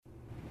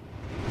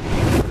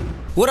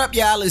What up,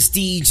 y'all? It's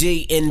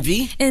DJ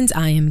Envy. And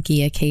I am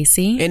Gia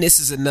Casey. And this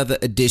is another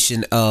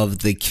edition of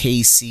the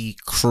Casey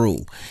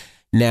Crew.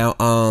 Now,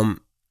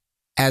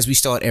 as we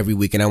start every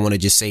week, and I want to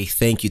just say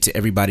thank you to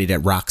everybody that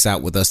rocks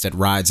out with us, that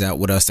rides out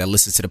with us, that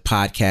listens to the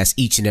podcast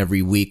each and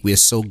every week. We are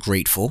so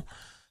grateful.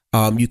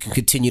 You can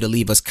continue to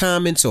leave us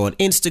comments on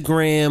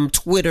Instagram,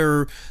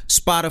 Twitter,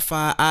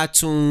 Spotify,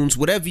 iTunes,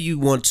 whatever you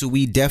want to.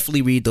 We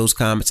definitely read those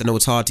comments. I know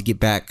it's hard to get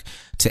back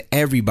to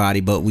everybody,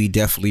 but we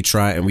definitely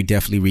try, and we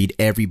definitely read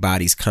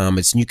everybody's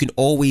comments. And you can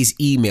always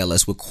email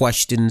us with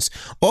questions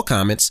or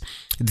comments,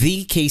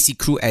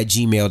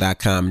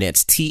 thecaseycrew@gmail.com.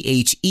 That's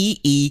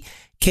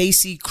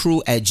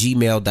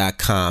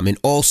TheCaseyCrew@gmail.com. And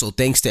also,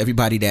 thanks to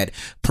everybody that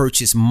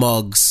purchased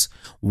mugs,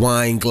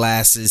 wine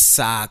glasses,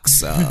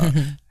 socks,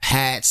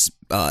 hats,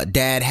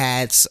 dad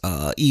hats,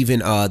 even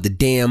the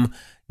damn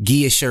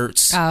Gia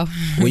shirts,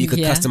 where you could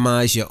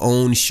customize your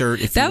own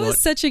shirt if you want. That was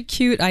such a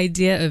cute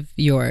idea of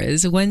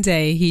yours. One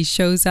day he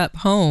shows up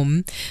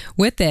home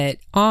with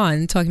it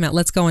on, talking about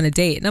let's go on a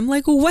date, and I'm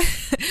like, what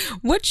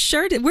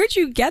shirt? Where'd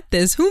you get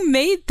this? Who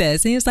made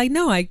this? And he was like,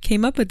 no, I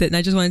came up with it, and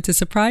I just wanted to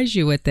surprise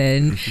you with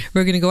it, and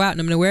we're gonna go out, and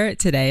I'm gonna wear it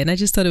today. And I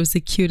just thought it was the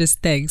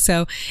cutest thing.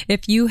 So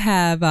if you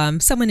have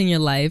someone in your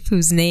life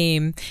whose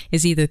name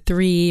is either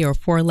 3 or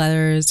 4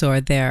 letters,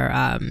 or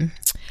their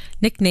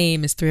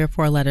nickname is 3 or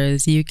 4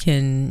 letters, you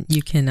can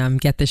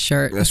get the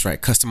shirt. That's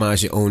right.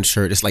 Customize your own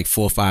shirt. It's like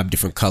 4 or 5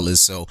 different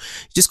colors. So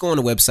just go on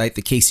the website,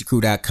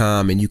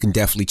 thecaseycrew.com, and you can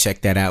definitely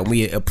check that out. And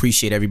we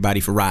appreciate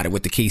everybody for riding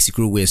with the Casey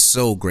Crew. We're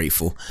so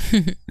grateful.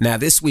 Now,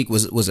 this week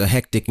was a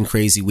hectic and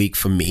crazy week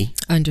for me.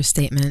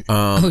 Understatement.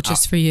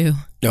 Just for you.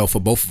 No,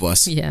 for both of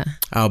us. Yeah.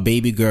 Our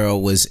baby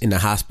girl was in the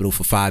hospital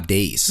for 5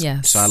 days.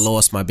 Yes. So I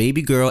lost my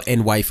baby girl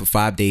and wife for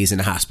 5 days in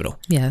the hospital.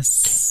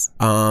 Yes.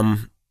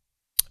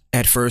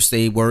 At first,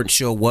 they weren't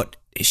sure what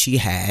she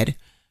had.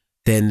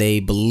 Then they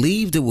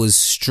believed it was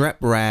strep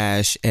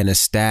rash and a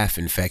staph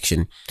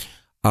infection.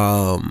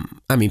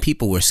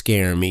 People were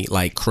scaring me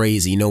like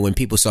crazy. You know, when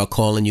people start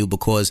calling you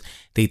because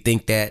they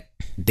think that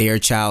their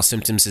child's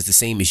symptoms is the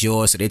same as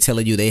yours, so they're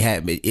telling you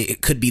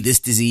it could be this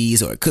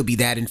disease, or it could be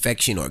that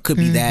infection, or it could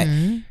be that,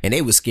 and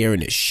they were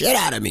scaring the shit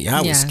out of me.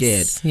 I was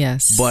scared.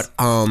 Yes. But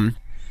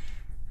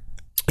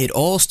it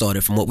all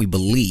started from what we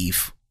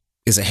believe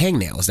is a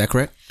hangnail. Is that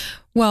correct?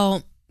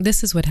 Well,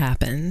 this is what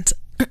happened.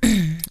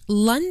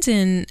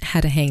 London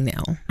had a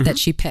hangnail that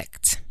she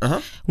picked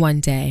one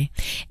day,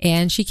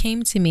 and she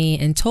came to me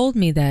and told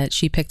me that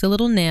she picked a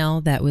little nail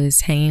that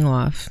was hanging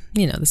off,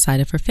 the side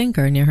of her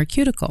finger near her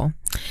cuticle.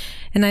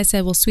 And I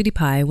said, well, sweetie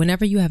pie,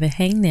 whenever you have a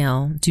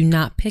hangnail, do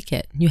not pick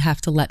it. You have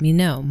to let me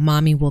know.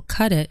 Mommy will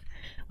cut it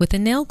with a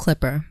nail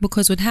clipper,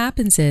 because what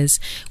happens is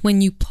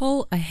when you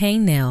pull a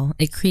hangnail,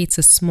 it creates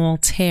a small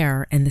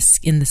tear in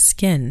the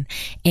skin,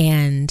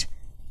 and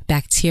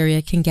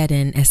bacteria can get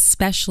in,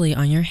 especially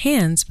on your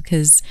hands,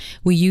 because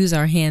we use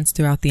our hands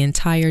throughout the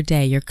entire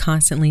day. You're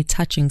constantly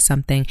touching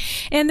something,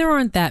 and there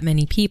aren't that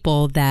many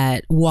people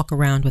that walk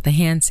around with a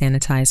hand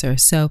sanitizer.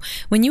 So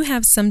when you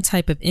have some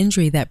type of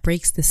injury that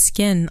breaks the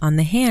skin on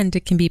the hand,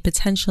 it can be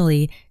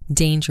potentially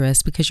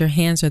dangerous, because your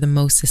hands are the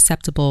most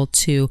susceptible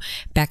to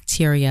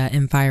bacteria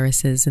and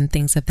viruses and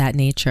things of that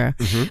nature.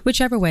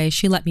 Whichever way,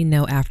 she let me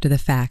know after the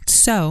fact.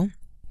 So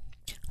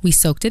we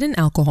soaked it in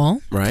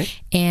alcohol, right?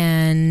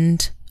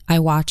 And I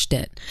watched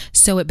it.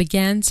 So it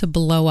began to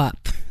blow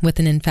up with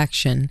an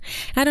infection.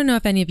 I don't know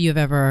if any of you have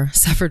ever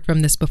suffered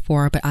from this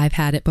before, but I've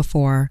had it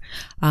before.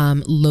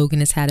 Logan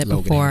has had it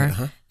before.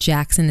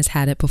 Jackson has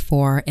had it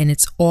before. And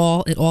it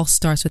all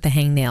starts with the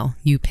hangnail.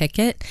 You pick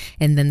it,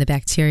 and then the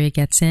bacteria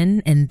gets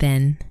in, and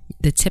then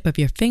the tip of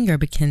your finger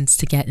begins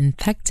to get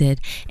infected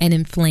and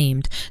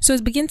inflamed. So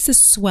it begins to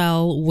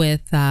swell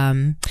with,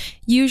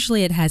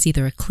 usually it has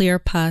either a clear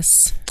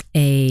pus,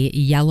 a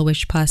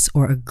yellowish pus,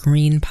 or a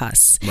green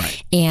pus.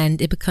 Right.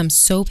 And it becomes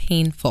so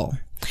painful.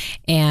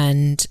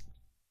 And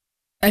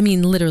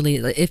literally,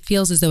 it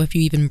feels as though if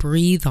you even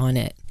breathe on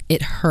it,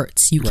 it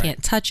hurts. You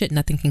can't touch it.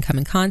 Nothing can come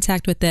in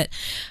contact with it.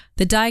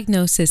 The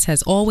diagnosis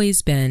has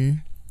always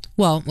been,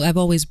 I've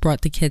always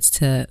brought the kids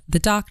to the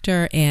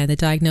doctor, and the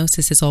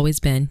diagnosis has always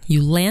been,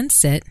 you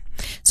lance it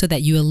so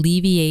that you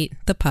alleviate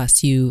the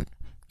pus. You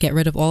get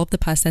rid of all of the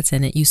pus that's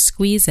in it. You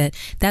squeeze it.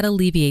 That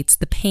alleviates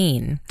the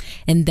pain.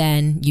 And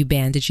then you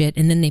bandage it.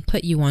 And then they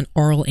put you on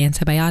oral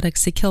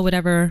antibiotics to kill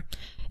whatever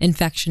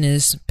infection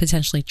is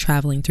potentially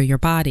traveling through your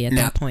body at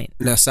that point.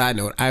 Now, side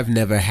note, I've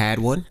never had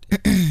one.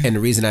 And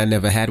the reason I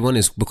never had one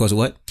is because of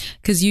what?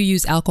 Because you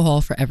use alcohol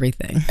for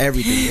everything.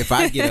 Everything. If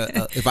I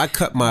if I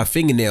cut my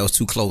fingernails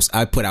too close,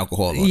 I put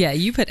alcohol on. Yeah,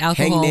 you put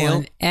alcohol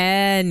on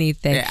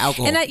anything. Yeah,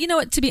 alcohol. And you know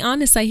what? To be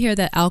honest, I hear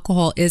that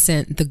alcohol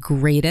isn't the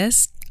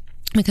greatest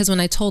Because when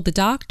I told the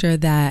doctor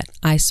that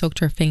I soaked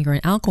her finger in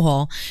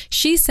alcohol,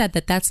 she said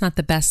that that's not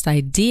the best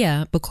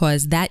idea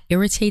because that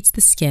irritates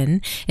the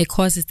skin. It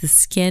causes the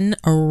skin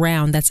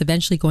around that's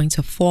eventually going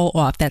to fall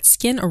off. That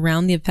skin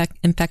around the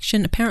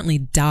infection apparently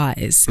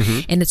dies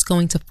and it's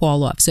going to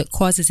fall off. So it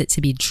causes it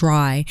to be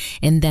dry.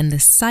 And then the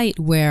site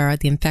where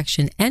the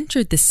infection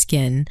entered the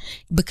skin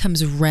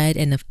becomes red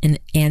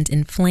and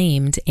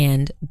inflamed,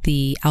 and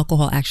the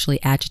alcohol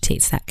actually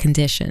agitates that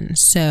condition.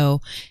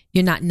 So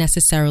you're not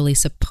necessarily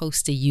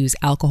supposed to use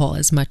alcohol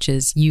as much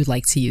as you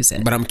like to use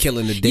it. But I'm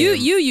killing the damn.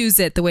 You use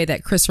it the way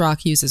that Chris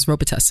Rock uses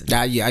Robitussin.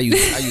 Yeah, I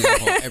use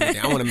alcohol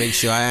everything. I want to make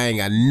sure I ain't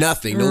got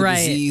nothing, no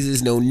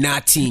diseases, no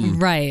nothing.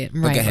 Right.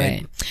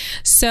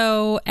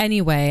 So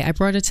anyway, I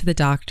brought it to the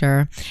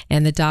doctor,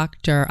 and the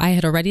doctor, I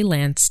had already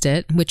lanced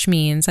it, which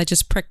means I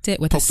just pricked it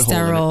with a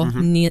sterile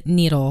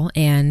needle,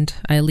 and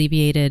I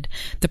alleviated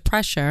the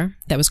pressure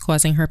that was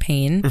causing her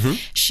pain.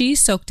 She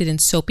soaked it in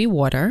soapy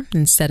water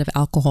instead of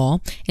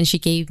alcohol, and she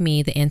gave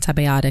me the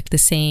antibiotic, the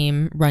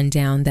same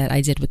rundown that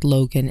I did with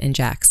Logan and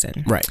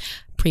Jackson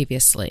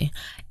previously.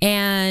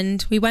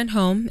 And we went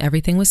home.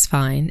 Everything was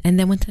fine. And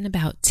then within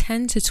about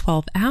 10 to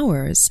 12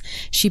 hours,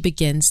 she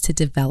begins to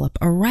develop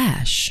a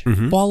rash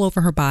all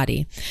over her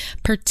body,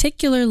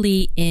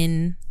 particularly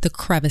in the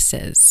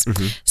crevices.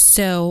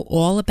 So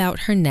all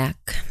about her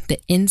neck, the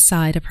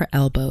inside of her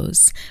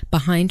elbows,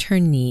 behind her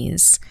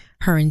knees,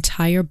 her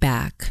entire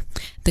back,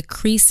 the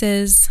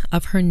creases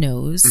of her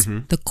nose,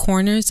 the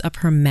corners of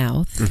her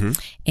mouth,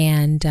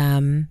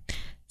 and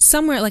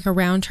somewhere like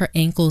around her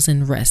ankles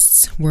and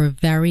wrists were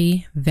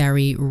very,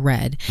 very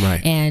red.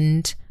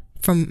 And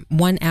from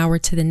 1 hour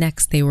to the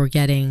next, they were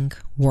getting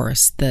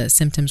worse. The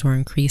symptoms were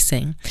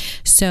increasing.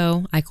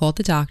 So I called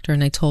the doctor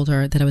and I told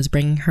her that I was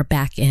bringing her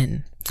back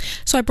in.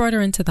 So I brought her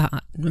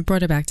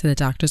back to the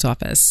doctor's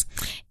office,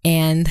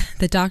 and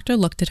the doctor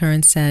looked at her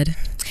and said,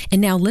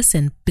 and now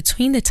listen,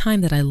 between the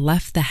time that I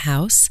left the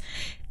house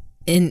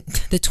and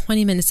the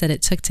 20 minutes that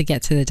it took to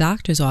get to the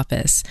doctor's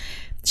office,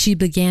 she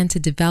began to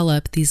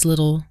develop these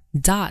little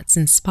dots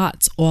and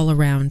spots all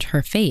around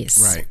her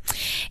face.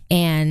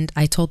 And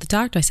I told the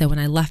doctor, I said, when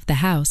I left the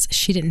house,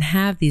 she didn't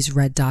have these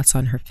red dots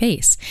on her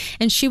face.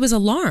 And she was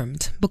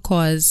alarmed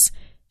because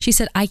she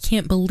said, I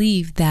can't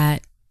believe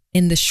that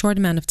in the short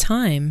amount of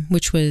time,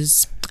 which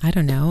was, I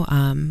don't know,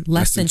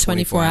 less than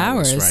 24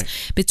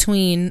 hours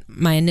between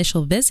my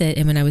initial visit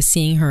and when I was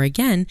seeing her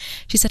again,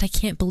 she said, I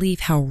can't believe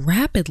how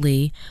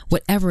rapidly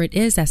whatever it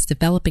is that's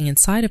developing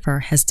inside of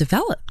her has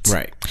developed.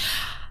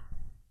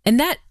 And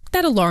that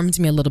alarmed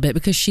me a little bit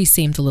because she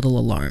seemed a little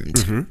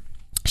alarmed.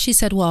 She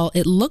said, well,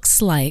 it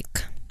looks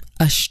like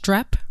a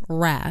strep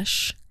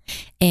rash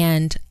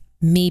and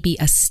maybe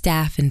a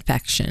staph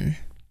infection.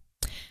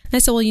 And I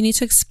said, well, you need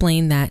to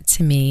explain that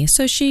to me.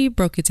 So she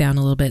broke it down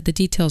a little bit. The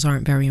details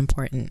aren't very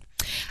important.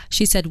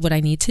 She said, what I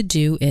need to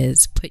do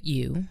is put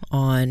you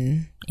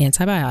on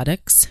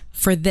antibiotics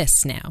for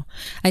this now.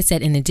 I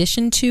said, in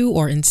addition to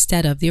or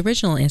instead of the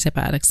original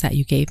antibiotics that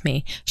you gave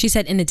me. She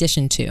said, in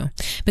addition to,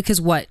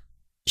 because what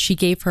she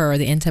gave her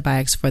the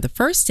antibiotics for the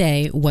first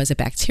day was a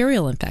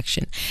bacterial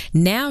infection.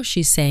 Now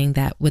she's saying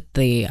that with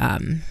the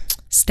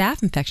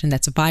staph infection,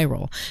 that's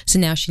viral. So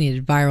now she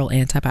needed viral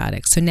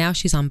antibiotics. So now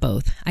she's on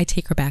both. I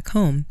take her back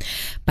home.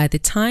 By the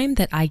time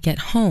that I get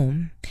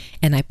home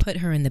and I put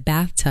her in the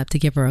bathtub to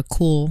give her a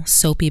cool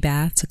soapy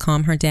bath to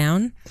calm her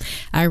down,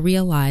 I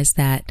realized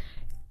that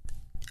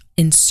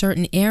in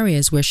certain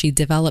areas where she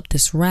developed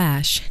this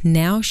rash,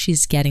 now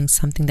she's getting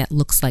something that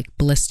looks like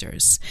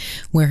blisters,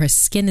 where her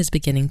skin is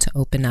beginning to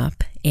open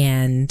up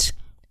and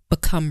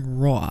become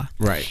raw.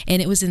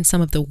 And it was in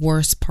some of the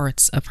worst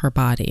parts of her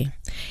body.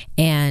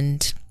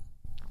 And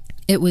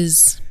it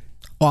was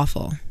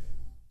awful.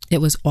 It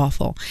was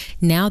awful.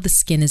 Now the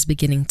skin is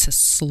beginning to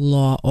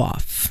slaw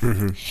off.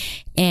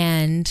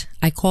 And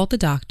I called the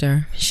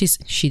doctor.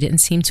 She didn't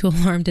seem too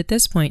alarmed at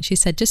this point. She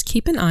said, just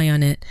keep an eye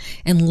on it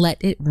and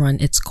let it run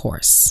its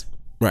course.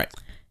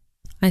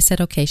 I said,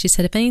 okay. She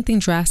said, if anything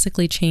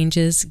drastically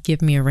changes,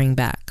 give me a ring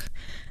back.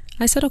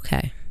 I said,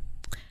 okay.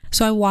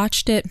 So I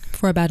watched it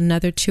for about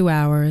another 2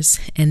 hours,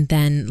 and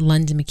then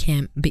London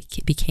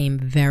became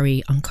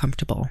very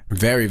uncomfortable.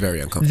 Very,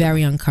 very uncomfortable.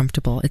 Very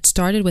uncomfortable. It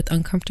started with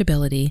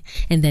uncomfortability,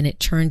 and then it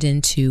turned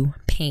into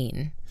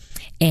pain.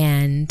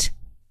 And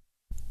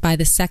by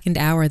the second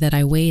hour that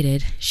I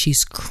waited,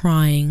 she's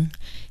crying.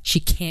 She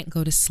can't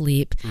go to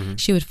sleep.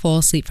 She would fall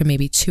asleep for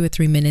maybe 2 or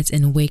 3 minutes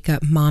and wake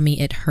up, Mommy,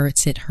 it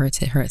hurts, it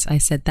hurts, it hurts. I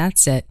said,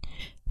 that's it.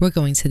 We're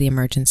going to the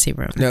emergency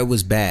room. No, it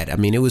was bad. I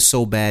mean, it was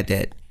so bad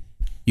that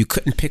you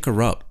couldn't pick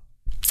her up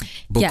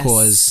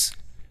because,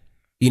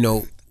 you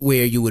know,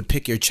 where you would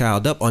pick your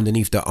child up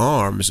underneath the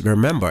arms,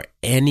 remember,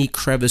 any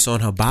crevice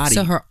on her body,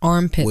 so her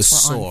armpits was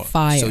sore, on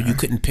fire. So you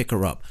couldn't pick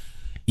her up.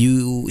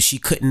 She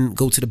couldn't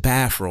go to the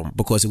bathroom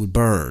because it would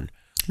burn.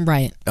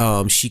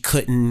 She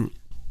couldn't,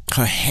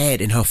 her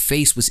head and her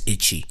face was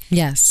itchy.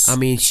 I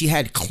mean, she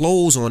had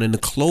clothes on and the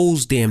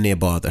clothes damn near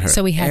bothered her.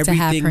 So we had to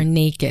have her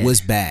naked.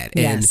 Was bad.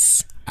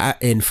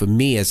 And for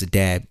me as a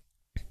dad,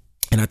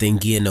 and I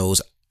think Gia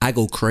knows, I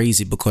go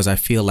crazy because I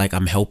feel like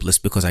I'm helpless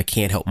because I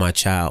can't help my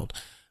child.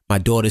 My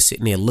daughter's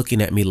sitting there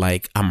looking at me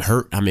like I'm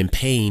hurt, I'm in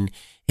pain,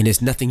 and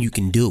there's nothing you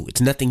can do.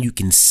 It's nothing you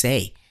can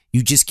say.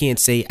 You just can't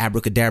say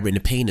abracadabra and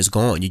the pain is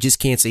gone. You just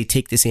can't say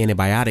take this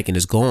antibiotic and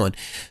it's gone.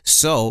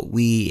 So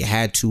we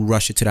had to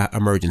rush her to the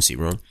emergency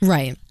room.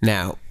 Right.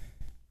 Now,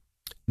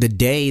 the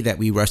day that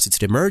we rushed her to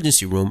the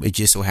emergency room, it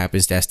just so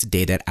happens that's the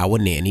day that our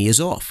nanny is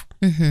off.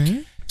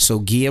 Mm-hmm. So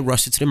Gia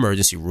rushed her to the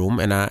emergency room,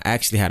 and I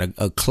actually had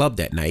a club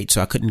that night,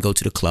 so I couldn't go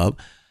to the club.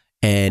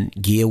 And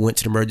Gia went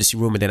to the emergency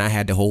room, and then I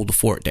had to hold the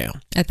fort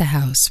down. At the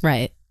house,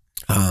 right.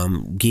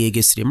 Gia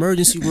gets to the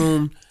emergency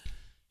room.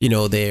 You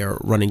know, they're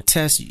running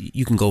tests.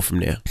 You can go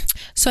from there.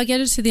 So I get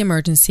her to the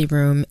emergency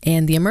room,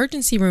 and the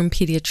emergency room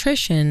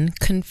pediatrician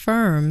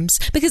confirms,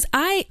 because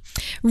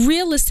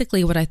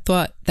realistically, what I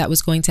thought that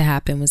was going to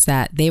happen was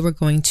that they were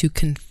going to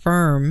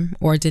confirm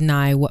or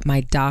deny what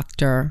my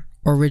doctor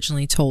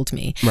originally told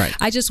me. Right.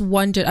 I just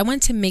wondered, I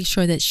wanted to make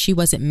sure that she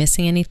wasn't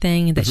missing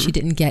anything and that she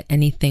didn't get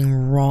anything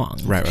wrong.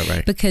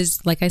 Right.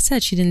 Because like I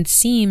said, she didn't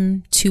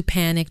seem too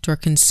panicked or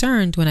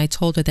concerned when I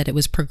told her that it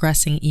was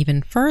progressing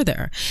even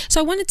further.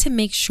 So I wanted to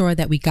make sure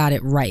that we got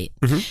it right.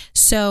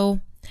 So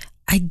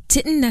I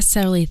didn't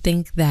necessarily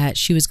think that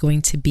she was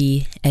going to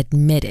be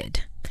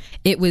admitted.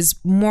 It was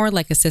more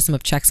like a system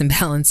of checks and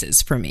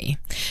balances for me.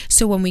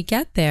 So when we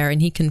get there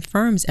and he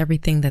confirms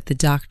everything that the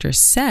doctor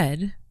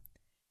said,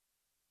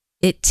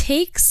 it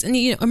takes, and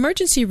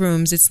emergency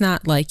rooms, it's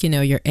not like,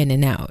 you're in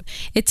and out.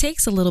 It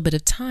takes a little bit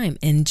of time.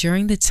 And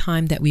during the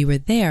time that we were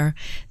there,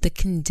 the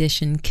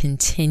condition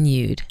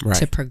continued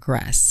to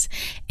progress.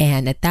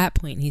 And at that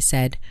point, he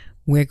said,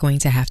 we're going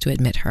to have to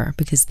admit her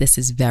because this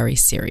is very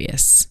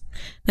serious.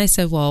 And I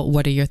said, well,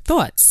 what are your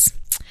thoughts?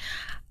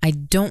 I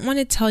don't want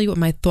to tell you what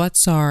my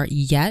thoughts are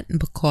yet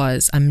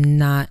because I'm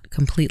not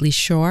completely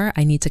sure.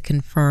 I need to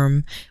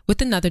confirm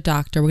with another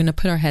doctor. We're going to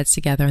put our heads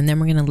together and then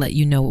we're going to let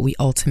you know what we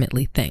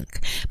ultimately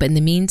think. But in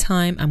the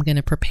meantime, I'm going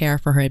to prepare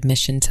for her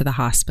admission to the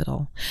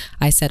hospital.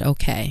 I said,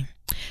 okay.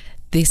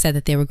 They said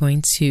that they were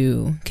going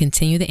to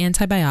continue the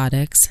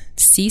antibiotics,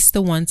 cease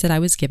the ones that I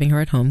was giving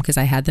her at home because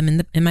I had them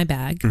in my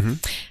bag.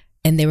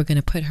 And they were going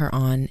to put her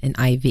on an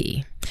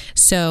IV.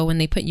 So when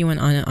they put you on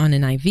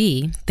an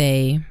IV,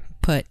 they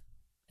put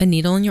a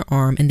needle in your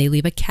arm and they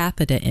leave a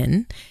catheter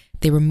in.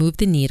 They remove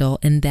the needle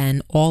and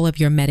then all of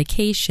your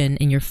medication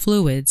and your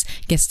fluids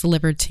gets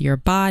delivered to your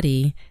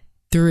body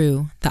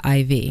through the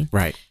IV.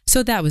 Right.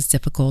 So that was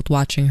difficult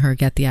watching her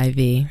get the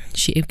IV.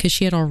 Because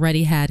she had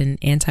already had an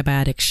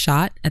antibiotic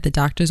shot at the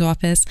doctor's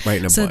office. Right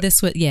in her butt.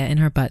 This was in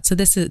her butt. So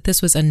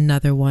this was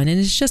another one, and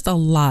it's just a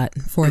lot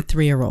for a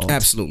 3-year-old.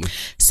 Absolutely.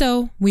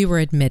 So we were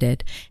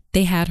admitted.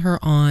 They had her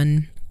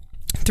on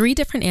 3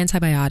 different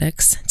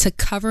antibiotics to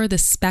cover the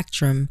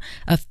spectrum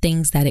of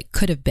things that it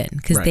could have been,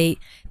 because they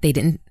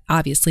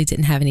obviously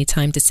didn't have any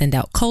time to send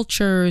out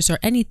cultures or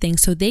anything,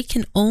 so they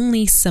can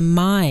only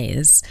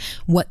surmise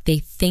what they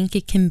think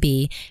it can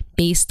be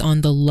based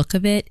on the look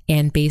of it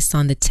and based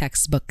on the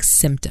textbook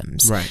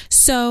symptoms. Right.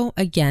 So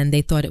again,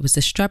 they thought it was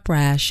the strep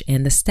rash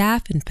and the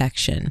staph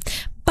infection.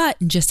 But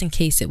just in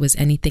case it was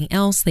anything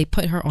else, they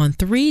put her on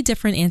 3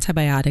 different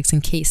antibiotics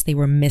in case they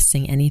were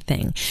missing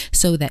anything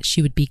so that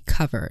she would be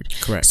covered.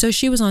 Correct. So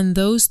she was on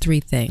those 3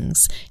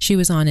 things. She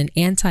was on an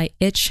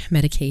anti-itch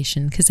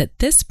medication because at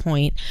this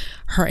point,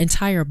 her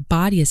entire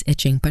body is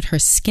itching, but her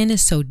skin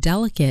is so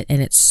delicate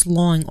and it's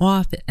sloughing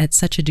off at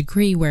such a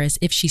degree, whereas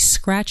if she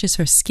scratches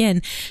her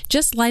skin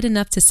just light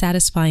enough to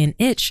satisfy an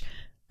itch,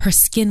 her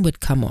skin would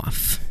come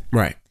off.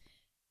 Right.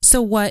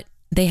 So what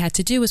they had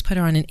to do was put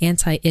her on an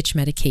anti-itch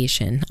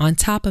medication. On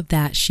top of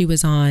that, she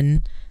was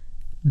on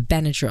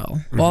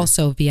Benadryl,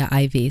 also via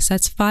IV. So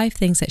that's 5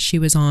 things that she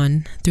was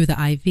on through the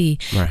IV.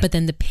 Right. But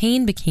then the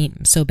pain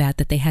became so bad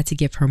that they had to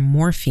give her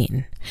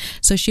morphine.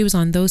 So she was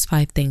on those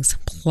 5 things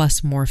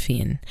plus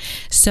morphine.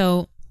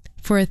 So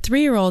for a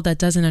 3-year-old that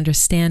doesn't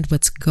understand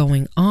what's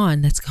going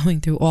on, that's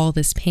going through all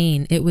this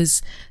pain, it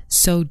was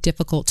so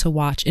difficult to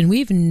watch. And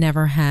we've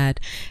never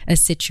had a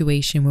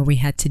situation where we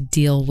had to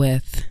deal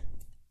with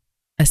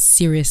a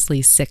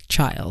seriously sick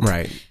child.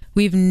 Right.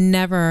 We've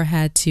never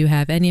had to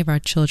have any of our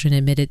children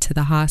admitted to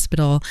the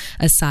hospital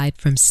aside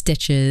from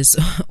stitches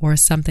or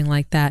something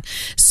like that.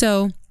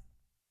 So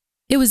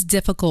it was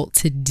difficult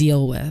to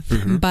deal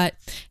with, but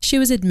she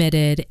was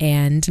admitted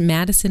and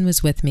Madison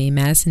was with me.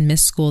 Madison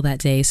missed school that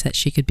day so that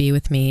she could be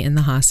with me in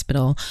the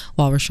hospital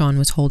while Rashawn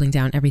was holding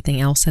down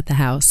everything else at the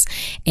house.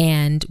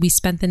 And we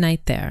spent the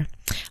night there.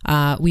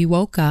 We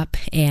woke up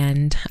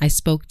and I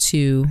spoke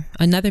to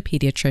another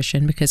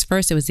pediatrician because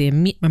first it was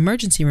the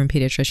emergency room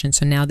pediatrician.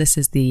 So now this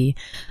is the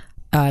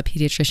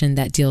pediatrician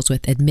that deals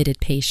with admitted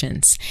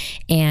patients.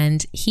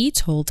 And he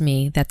told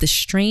me that the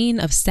strain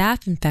of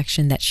staph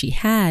infection that she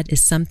had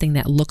is something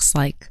that looks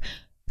like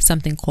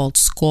something called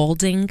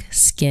scalding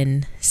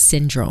skin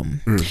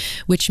syndrome,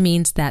 which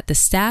means that the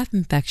staph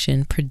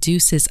infection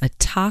produces a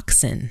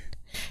toxin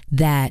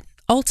that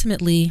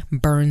ultimately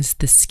burns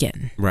the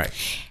skin. Right.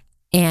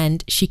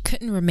 And she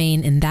couldn't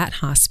remain in that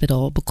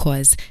hospital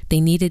because they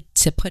needed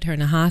to put her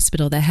in a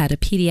hospital that had a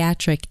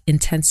pediatric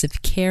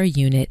intensive care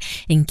unit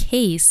in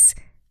case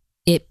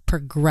it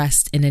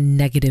progressed in a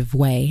negative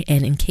way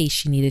and in case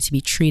she needed to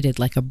be treated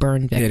like a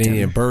burn victim. Yeah, they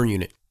need a burn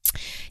unit.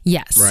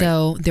 Yes. Right.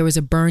 So there was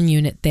a burn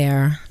unit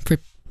there for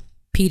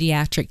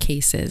pediatric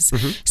cases.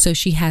 So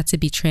she had to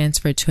be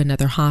transferred to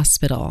another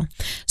hospital.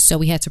 So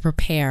we had to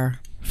prepare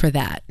for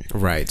that.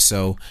 Right.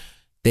 So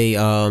they,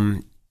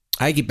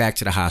 I get back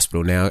to the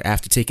hospital now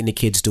after taking the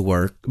kids to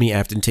work.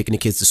 After taking the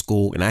kids to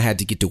school, and I had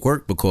to get to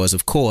work because,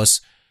 of course,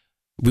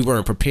 we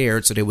weren't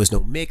prepared. So there was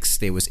no mix.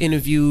 There was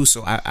interviews.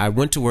 So I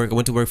went to work. I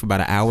went to work for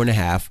about an hour and a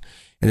half,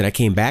 and then I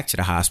came back to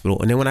the hospital.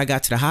 And then when I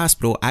got to the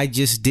hospital, I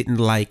just didn't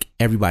like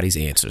everybody's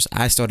answers.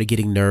 I started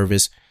getting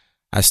nervous.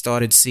 I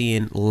started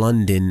seeing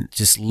London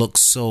just look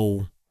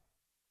so,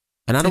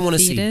 and I don't want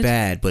to say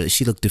bad, but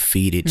she looked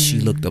defeated. She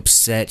looked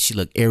upset. She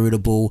looked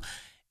irritable,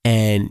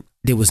 and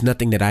there was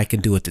nothing that I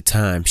could do at the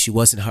time. She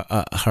wasn't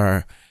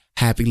her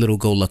happy little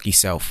go lucky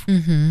self.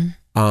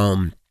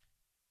 I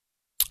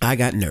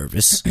got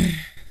nervous.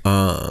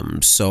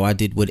 So I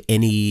did what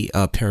any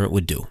parent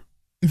would do.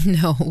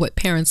 No, what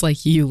parents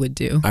like you would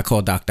do. I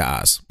called Dr.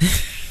 Oz.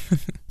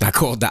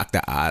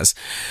 Dr. Oz.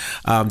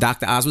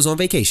 Dr. Oz was on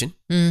vacation.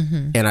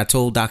 And I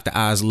told Dr.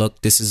 Oz,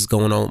 look, this is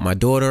going on with my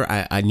daughter.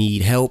 I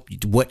need help.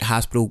 What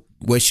hospital?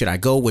 Where should I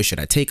go? Where should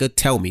I take her?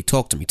 Tell me.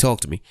 Talk to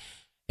me.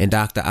 And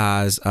Dr.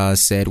 Oz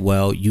said,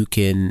 well, you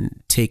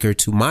can take her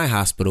to my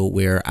hospital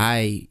where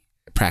I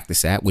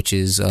practice at, which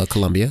is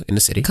Columbia in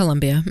the city.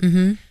 Columbia.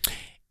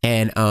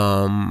 And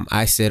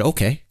I said,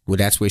 okay, well,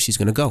 that's where she's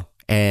going to go.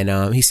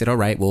 And he said, all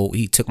right, well,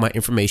 he took my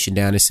information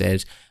down and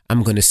said,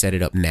 I'm going to set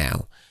it up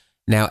now.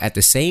 Now, at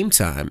the same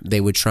time,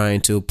 they were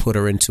trying to put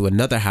her into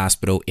another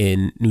hospital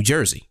in New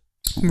Jersey,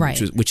 right?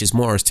 Which is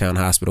Morristown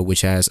Hospital,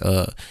 which has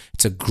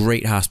it's a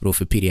great hospital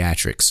for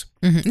pediatrics.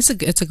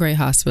 It's a great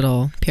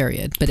hospital,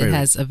 period. But it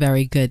has a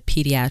very good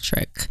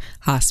pediatric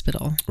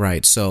hospital,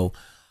 right? So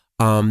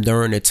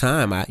during the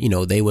time,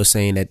 they were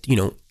saying that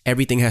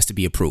everything has to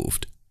be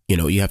approved.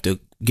 You have to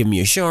give me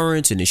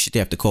insurance, and they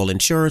have to call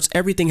insurance.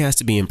 Everything has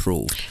to be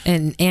improved.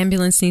 An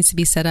ambulance needs to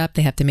be set up.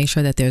 They have to make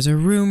sure that there's a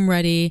room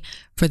ready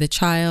for the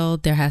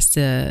child.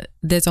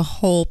 There's a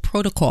whole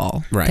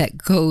protocol that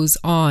goes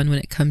on when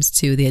it comes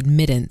to the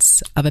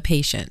admittance of a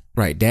patient.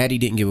 Right. Daddy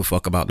didn't give a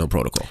fuck about no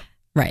protocol.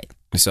 Right.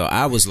 So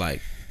I was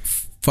like,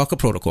 fuck a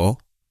protocol.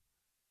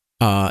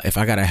 If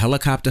I got to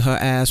helicopter her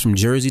ass from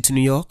Jersey to New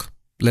York,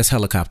 let's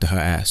helicopter her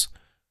ass.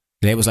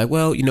 And they was like,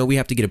 well, we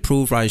have to get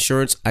approved by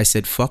insurance. I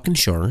said, fuck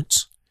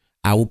insurance.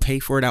 I will pay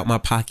for it out my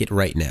pocket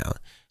right now.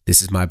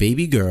 This is my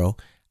baby girl.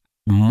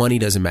 Money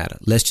doesn't matter.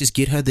 Let's just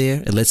get her there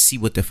and let's see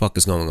what the fuck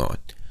is going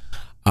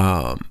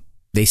on.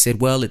 They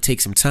said, well, it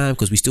takes some time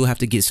because we still have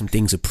to get some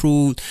things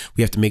approved.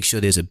 We have to make sure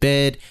there's a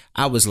bed.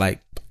 I was like,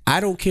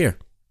 I don't care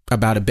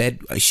about a bed.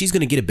 She's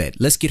going to get a bed.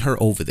 Let's get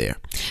her over there.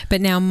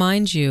 But now,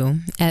 mind you,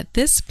 at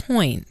this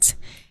point,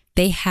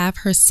 they have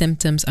her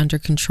symptoms under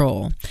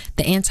control.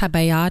 The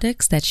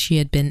antibiotics that she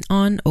had been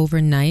on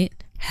overnight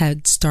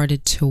had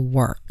started to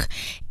work,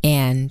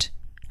 and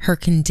her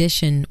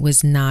condition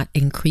was not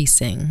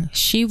increasing.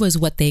 She was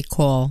what they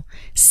call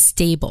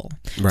stable.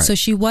 Right. So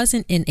she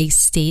wasn't in a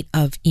state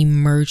of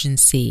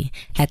emergency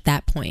at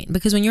that point.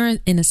 Because when you're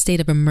in a state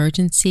of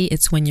emergency,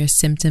 it's when your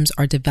symptoms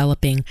are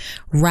developing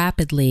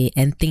rapidly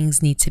and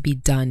things need to be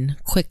done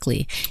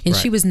quickly. And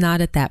she was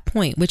not at that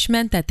point, which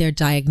meant that their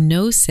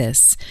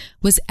diagnosis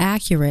was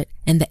accurate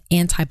and the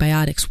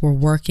antibiotics were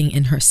working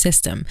in her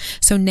system.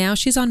 So now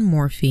she's on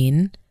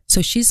morphine.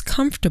 So she's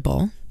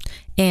comfortable,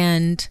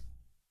 and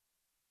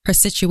her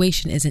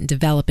situation isn't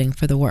developing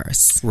for the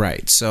worse.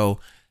 Right. So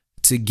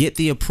to get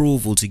the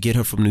approval to get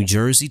her from New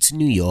Jersey to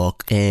New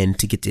York and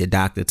to get the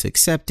doctor to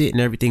accept it and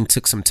everything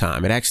took some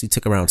time. It actually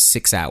took around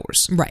 6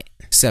 hours. Right.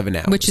 7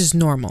 hours. Which is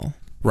normal.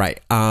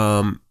 Right.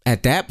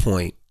 At that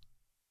point,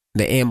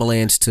 the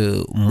ambulance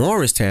to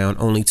Morristown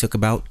only took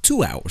about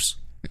 2 hours.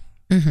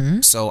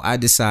 So I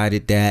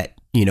decided that,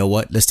 you know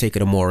what, let's take her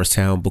to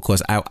Morristown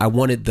because I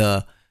wanted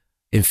the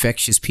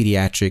infectious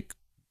pediatric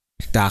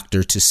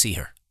doctor to see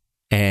her.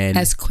 And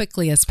as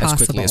quickly as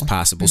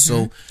possible.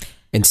 So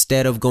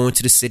instead of going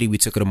to the city, we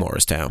took her to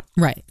Morristown.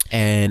 Right.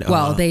 And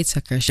they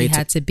took her. She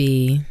had to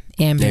be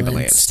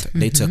ambulanced.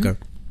 They took her,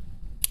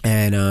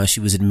 and she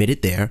was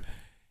admitted there.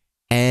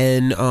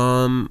 And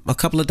a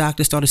couple of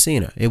doctors started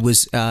seeing her. It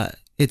was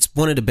it's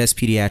one of the best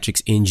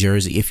pediatrics in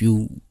Jersey. If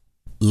you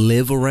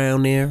live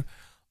around there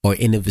or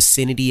in the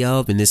vicinity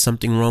of, and there's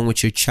something wrong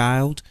with your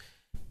child,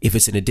 if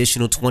it's an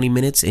additional 20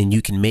 minutes and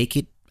you can make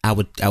it, I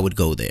would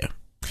go there.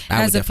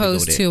 As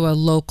opposed to a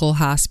local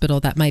hospital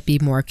that might be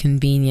more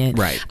convenient.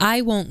 Right.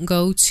 I won't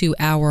go to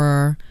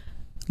our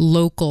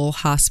local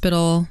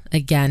hospital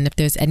again if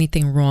there's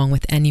anything wrong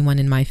with anyone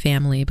in my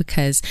family,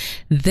 because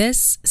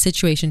this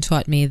situation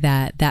taught me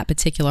that that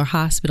particular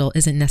hospital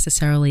isn't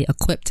necessarily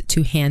equipped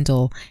to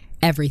handle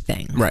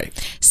everything.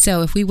 Right.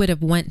 So if we would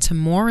have went to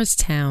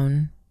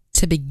Morristown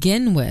to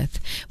begin with,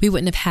 we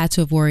wouldn't have had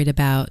to have worried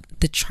about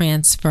the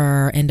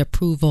transfer and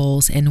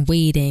approvals and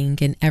waiting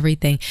and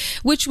everything,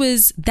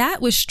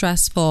 that was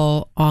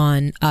stressful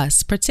on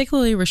us,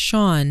 particularly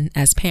Rashawn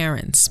as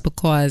parents,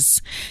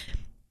 because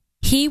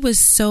he was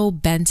so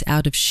bent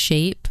out of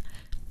shape,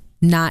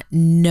 not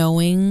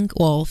knowing,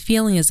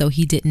 feeling as though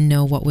he didn't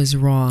know what was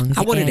wrong.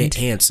 I wanted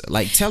an answer.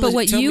 Like, tell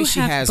me she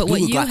has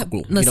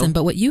glue. Listen,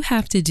 but what you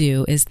have to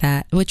do is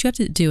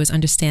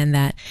understand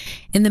that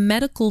in the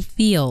medical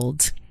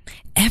field,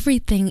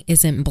 everything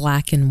isn't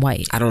black and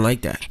white. I don't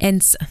like that.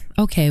 And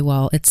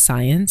it's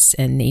science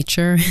and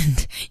nature,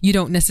 and you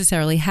don't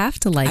necessarily have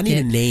to like it. I need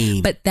a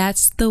name. But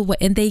that's the way.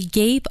 And they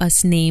gave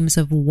us names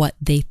of what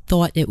they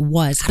thought it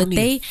was. But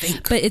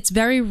it's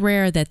very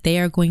rare that they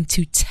are going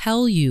to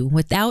tell you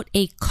without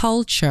a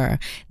culture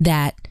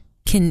that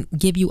can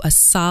give you a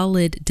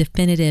solid,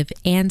 definitive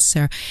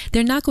answer.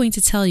 They're not going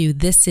to tell you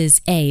this is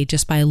A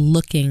just by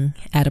looking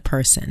at a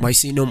person. Well,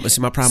 see,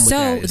 my problem with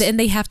that is... And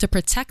they have to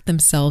protect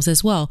themselves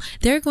as well.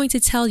 They're going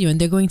to tell you,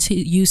 and they're going to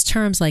use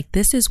terms like,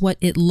 this is what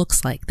it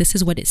looks like. This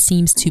is what it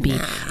seems to be.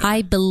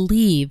 I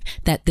believe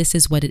that this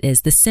is what it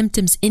is. The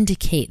symptoms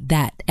indicate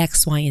that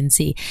X, Y, and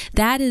Z.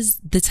 That is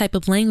the type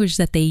of language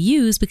that they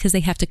use because they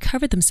have to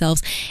cover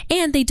themselves,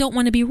 and they don't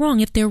want to be wrong.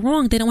 If they're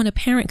wrong, they don't want a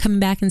parent coming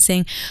back and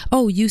saying,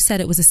 oh, you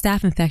said it was a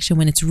staph infection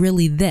when it's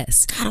really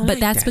this. But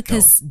that's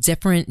because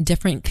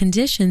different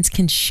conditions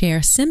can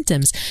share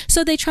symptoms.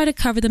 So they try to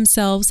cover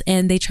themselves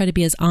and they try to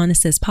be as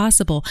honest as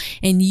possible.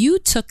 And you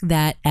took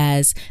that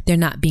as they're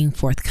not being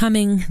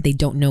forthcoming. They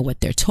don't know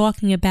what they're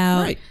talking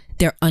about. Right.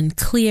 They're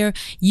unclear.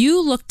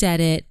 You looked at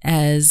it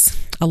as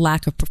a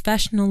lack of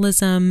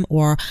professionalism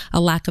or a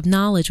lack of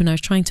knowledge when I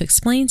was trying to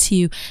explain to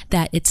you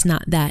that it's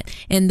not that.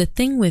 And the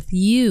thing with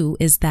you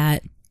is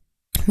that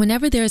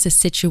whenever there's a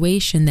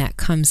situation that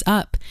comes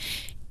up,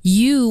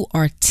 you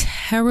are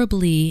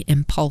terribly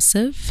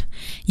impulsive.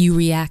 You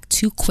react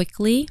too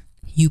quickly.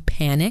 You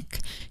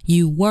panic.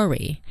 You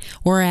worry.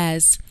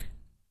 Whereas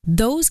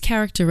those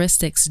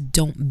characteristics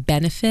don't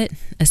benefit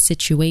a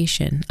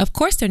situation. Of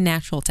course, they're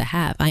natural to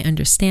have. I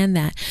understand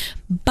that.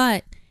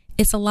 But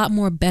it's a lot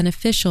more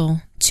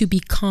beneficial to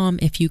be calm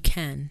if you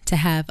can, to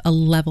have a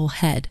level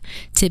head,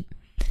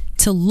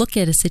 to look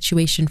at a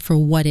situation for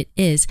what it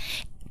is.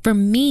 For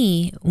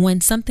me,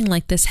 when something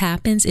like this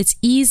happens, it's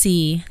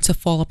easy to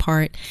fall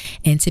apart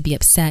and to be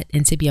upset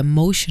and to be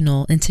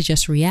emotional and to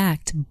just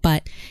react.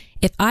 But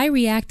if I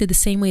reacted the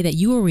same way that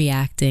you were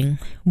reacting,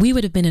 we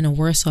would have been in a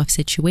worse off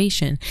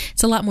situation.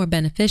 It's a lot more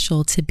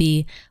beneficial to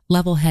be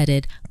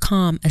level-headed,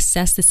 calm,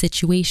 assess the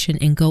situation,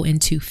 and go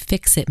into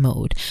fix-it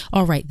mode.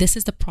 All right, this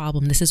is the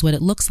problem. This is what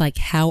it looks like.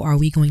 How are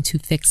we going to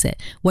fix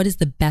it? What is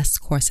the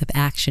best course of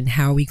action?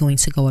 How are we going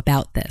to go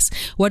about this?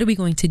 What are we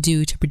going to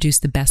do to produce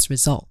the best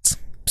results?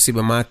 See,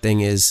 but my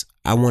thing is,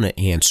 I want an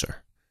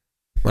answer.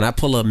 When I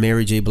pull a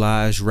Mary J.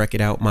 Blige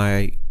record out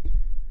my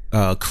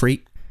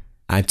crate,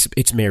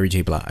 it's Mary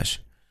J.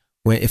 Blige.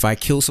 If I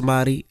kill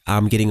somebody,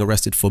 I'm getting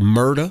arrested for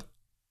murder,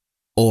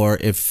 or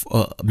if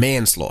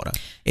manslaughter.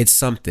 It's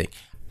something.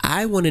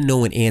 I want to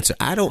know an answer.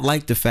 I don't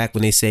like the fact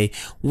when they say,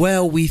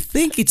 well, we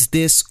think it's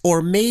this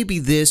or maybe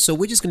this, so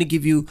we're just going to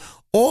give you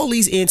all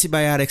these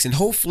antibiotics and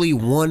hopefully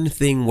one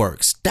thing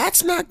works.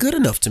 That's not good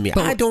enough to me.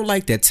 I don't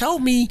like that. Tell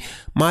me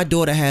my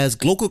daughter has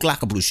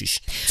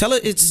glocoglacobulitis. Tell her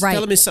it's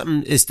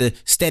something. It's the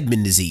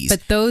Stedman disease.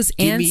 But those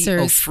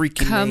answers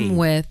come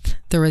with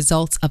the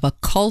results of a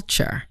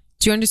culture.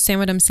 Do you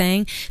understand what I'm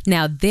saying?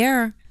 Now,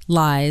 there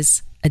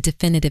lies a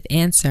definitive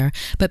answer,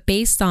 but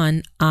based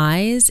on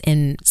eyes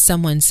and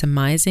someone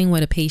surmising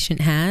what a patient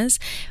has,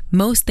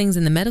 most things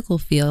in the medical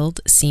field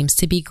seems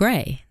to be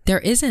gray. There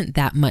isn't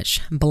that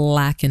much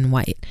black and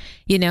white.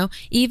 You know,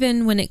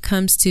 even when it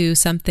comes to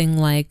something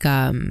like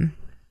a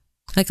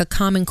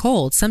common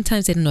cold,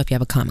 sometimes they don't know if you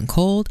have a common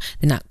cold.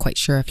 They're not quite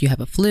sure if you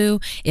have a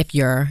flu. If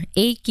you're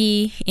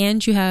achy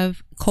and you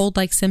have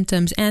cold-like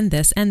symptoms and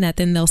this and that,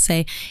 then they'll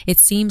say, it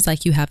seems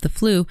like you have the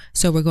flu,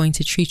 so we're going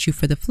to treat you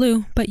for the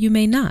flu, but you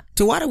may not.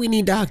 So why do we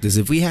need doctors?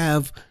 If we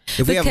have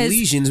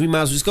lesions, we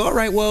might as well just go, all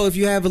right, well, if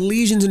you have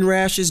lesions and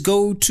rashes,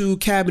 go to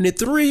cabinet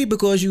 3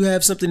 because you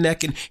have something that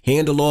can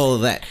handle all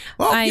of that.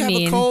 Well, if you have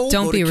a cold,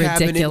 don't be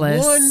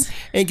ridiculous. Cabinet 1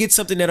 and get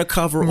something that'll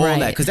cover all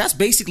that, because that's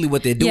basically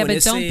what they're doing. Yeah,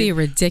 but don't be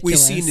ridiculous. We've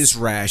seen this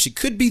rash. It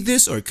could be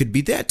this or it could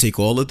be that. Take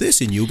all of this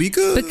and you'll be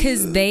good.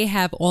 Because they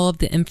have all of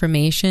the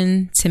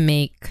information to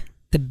make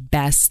the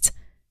best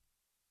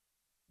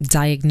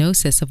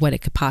diagnosis of what it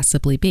could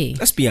possibly be.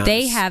 Let's be honest.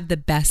 They have the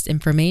best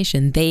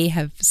information. They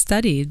have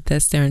studied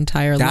this their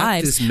entire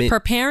lives,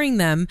 preparing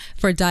them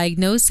for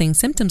diagnosing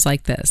symptoms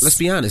like this. Let's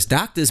be honest.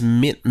 Doctors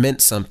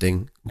meant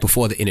something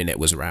before the internet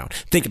was around.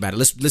 Think about it.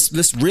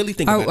 Let's really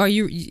think about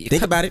it.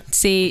 Think about it.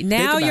 See,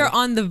 now you're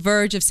on the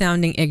verge of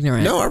sounding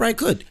ignorant. No, all right,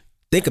 good.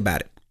 Think about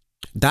it.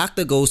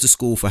 Doctor goes to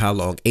school for how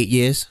long? 8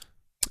 years?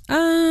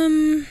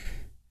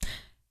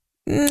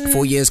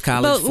 4 years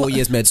college, 4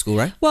 years med school,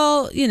 right?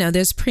 Well,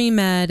 there's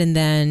pre-med, and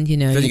then, you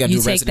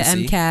take the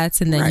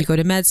MCATs, and then you go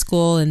to med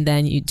school, and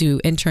then you do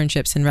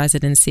internships and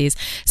residencies.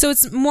 So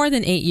it's more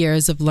than 8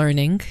 years of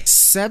learning.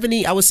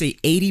 70, I would say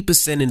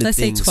 80% of the Let's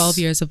things. say 12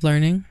 years of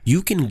learning.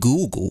 You can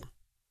Google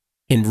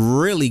and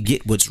really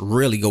get what's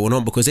really going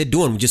on, because they're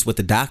doing just what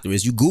the doctor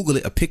is. You Google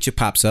it, a picture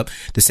pops up,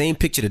 the same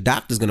picture the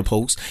doctor's going to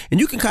post, and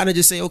you can kind of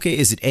just say, okay,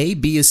 is it A,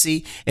 B, or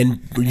C?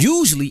 And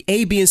usually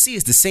A, B, and C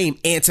is the same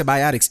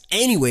antibiotics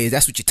anyways.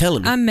 That's what you're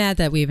telling me. I'm mad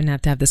that we even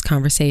have to have this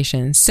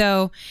conversation.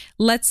 So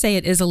let's say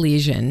it is a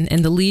lesion,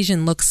 and the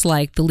lesion looks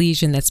like the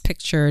lesion that's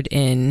pictured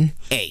in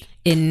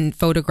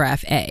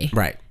photograph A.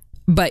 Right.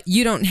 But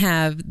you don't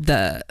have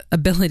the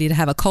ability to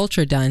have a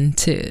culture done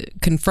to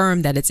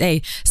confirm that it's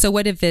A. So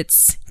what if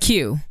it's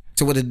Q?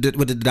 So what did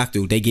the doctor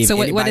do? They gave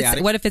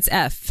antibiotic. What if it's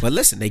F? Well,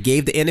 listen, they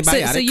gave the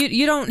antibiotic. So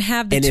you don't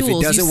have the and tools. If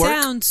it doesn't you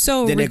work, sound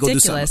so then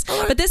ridiculous.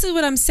 Right. But this is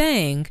what I'm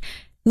saying.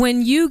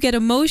 When you get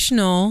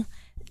emotional,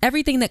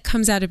 everything that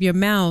comes out of your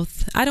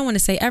mouth, I don't want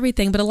to say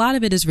everything, but a lot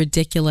of it is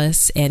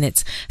ridiculous, and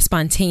it's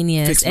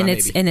spontaneous, and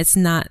it's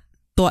not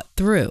thought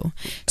through.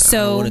 So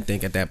I don't want to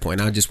think at that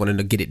point. I just wanted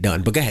to get it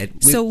done. But go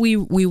ahead. So we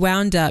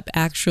wound up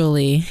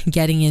actually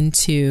getting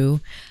into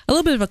a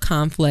little bit of a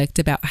conflict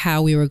about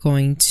how we were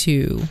going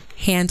to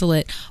handle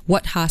it.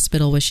 What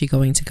hospital was she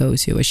going to go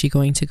to? Was she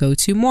going to go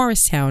to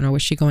Morristown, or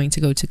was she going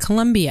to go to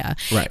Columbia?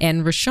 Right.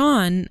 And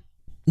Rashawn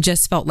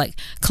just felt like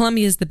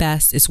Columbia is the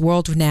best. It's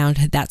world renowned.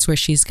 That's where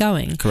she's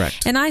going.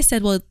 Correct. And I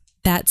said, well,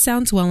 that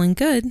sounds well and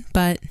good,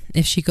 but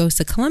if she goes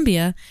to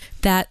Columbia,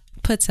 that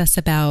puts us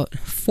about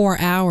 4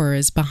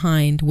 hours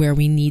behind where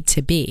we need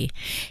to be.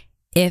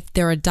 If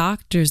there are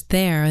doctors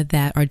there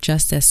that are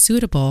just as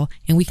suitable,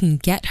 and we can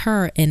get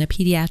her in a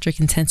pediatric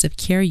intensive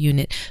care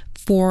unit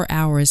 4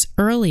 hours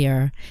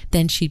earlier,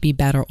 then she'd be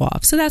better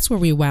off. So that's where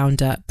we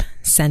wound up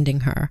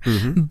sending her.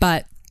 Mm-hmm.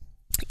 But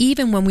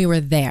even when we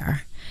were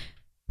there,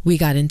 we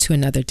got into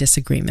another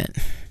disagreement.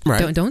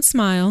 Right. Don't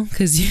smile,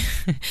 because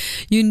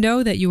you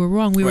know that you were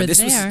wrong. We were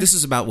there. This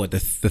was about what, the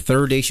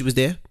third day she was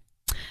there?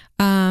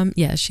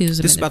 Yeah, she was.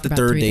 This is about the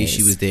third day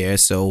she was there.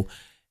 So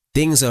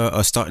things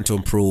are starting to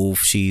improve.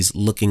 She's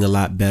looking a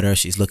lot better.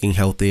 She's looking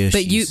healthier.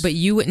 But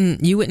you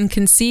wouldn't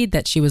concede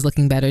that she was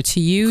looking better. To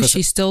you,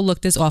 she still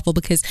looked as awful,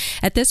 because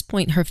at this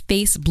point her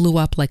face blew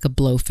up like a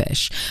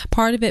blowfish.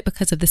 Part of it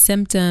because of the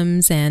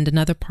symptoms, and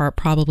another part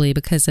probably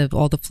because of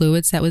all the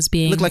fluids that was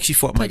being looked like she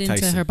fought put Mike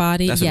Tyson into her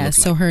body. Yes,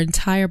 so like. her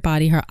entire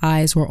body, her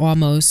eyes were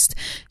almost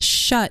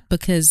shut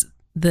because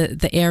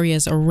the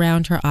areas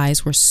around her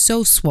eyes were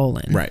so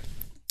swollen.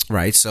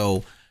 Right.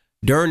 So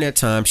during that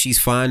time, she's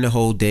fine the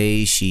whole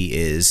day. She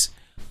is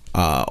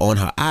on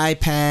her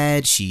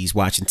iPad. She's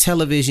watching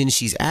television.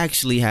 She's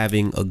actually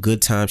having a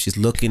good time. She's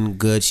looking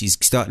good. She's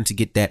starting to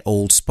get that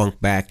old spunk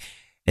back.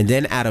 And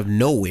then out of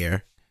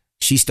nowhere,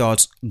 she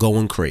starts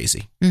going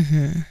crazy.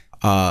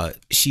 Mm-hmm.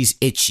 She's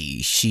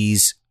itchy.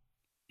 She's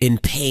in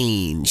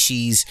pain.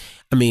 She's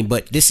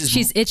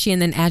itchy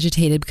and then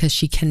agitated because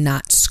she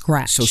cannot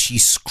scratch. So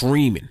she's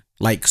screaming.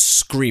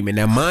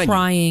 Now, mind you,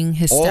 crying,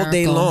 hysterical. all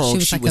day long,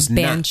 she was like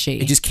a banshee.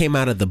 It just came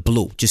out of the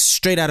blue, just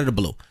straight out of the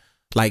blue.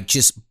 Like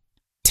just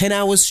 10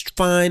 hours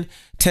fine,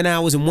 10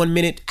 hours and 1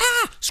 minute,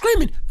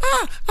 screaming,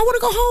 I want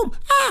to go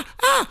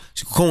home,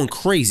 She's going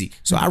crazy.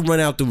 So I run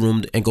out the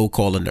room and go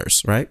call a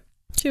nurse, right?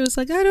 She was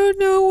like, I don't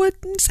know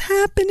what's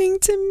happening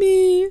to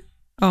me.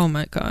 Oh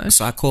my gosh.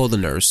 So I call the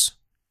nurse.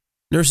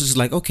 Nurse is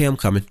like, okay, I'm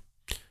coming.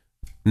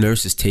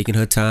 Nurse is taking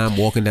her time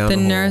walking down the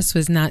hall. The nurse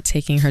was not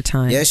taking her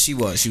time. Yes, she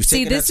was. She was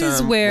taking her time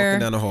is where, walking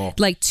down the hall.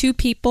 Like, two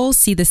people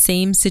see the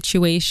same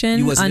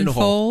situation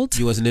unfold.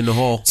 You wasn't in the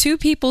hall. Two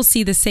people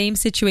see the same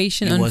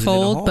situation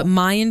unfold, but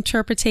my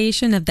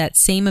interpretation of that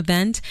same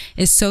event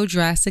is so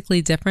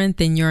drastically different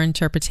than your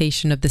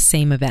interpretation of the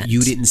same event.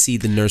 You didn't see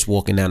the nurse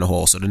walking down the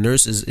hall. So the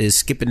nurse is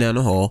skipping down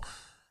the hall,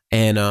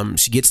 and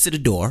she gets to the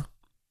door.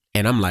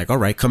 And I'm like, all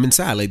right, come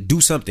inside. Like,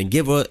 do something.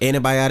 Give her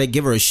antibiotic.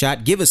 Give her a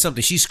shot. Give her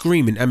something. She's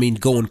screaming.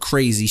 Going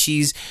crazy.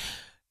 She's,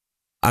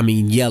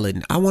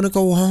 yelling. I want to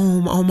go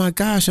home. Oh, my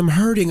gosh. I'm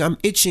hurting. I'm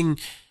itching.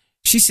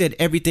 She said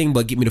everything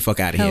but get me the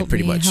fuck out of here,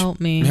 pretty much. Help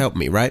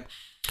me, right?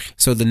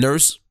 So the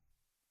nurse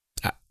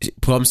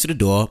comes to the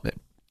door,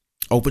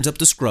 opens up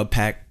the scrub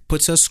pack,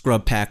 puts her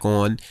scrub pack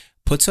on,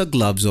 puts her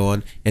gloves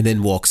on, and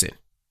then walks in.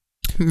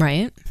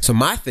 Right. So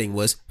my thing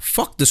was,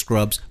 fuck the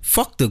scrubs,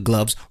 fuck the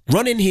gloves,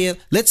 run in here,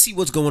 let's see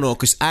what's going on,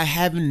 because I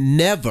have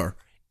never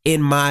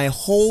in my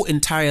whole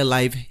entire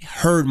life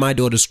heard my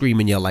daughter scream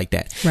and yell like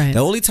that. Right. The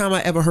only time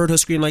I ever heard her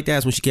scream like that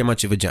is when she came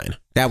out your vagina.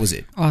 That was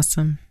it.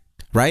 Awesome.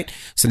 Right?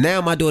 So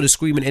now my daughter's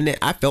screaming, and then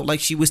I felt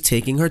like she was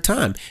taking her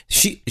time.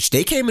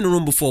 They came in the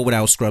room before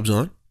without scrubs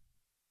on.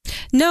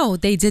 No,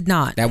 they did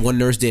not. That one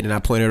nurse did, and I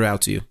pointed her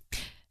out to you.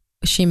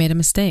 She made a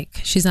mistake.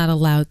 She's not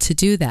allowed to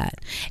do that.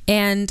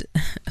 And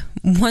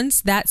once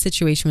that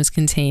situation was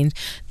contained,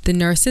 the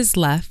nurses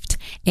left,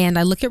 and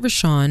I look at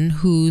Rashawn,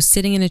 who's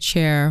sitting in a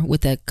chair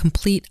with a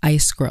complete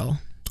ice grill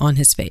on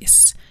his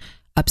face,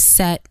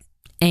 upset,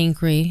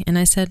 angry, and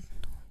I said,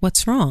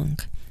 what's wrong?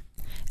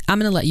 I'm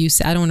going to let you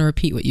say. I don't want to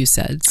repeat what you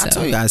said. So. I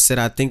told you, I said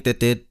I think that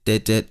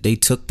they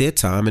took their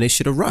time and they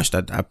should have rushed.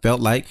 I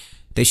felt like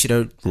they should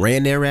have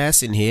ran their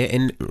ass in here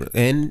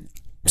and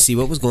see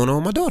what was going on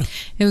with my daughter.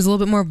 It was a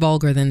little bit more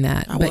vulgar than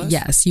that. But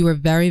yes, you were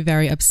very,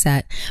 very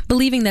upset,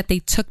 believing that they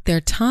took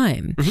their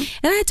time. Mm-hmm.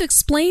 And I had to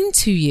explain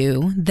to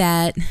you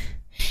that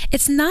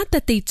it's not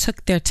that they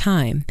took their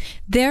time.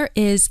 There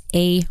is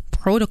a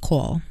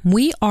protocol.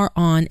 We are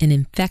on an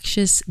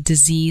infectious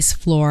disease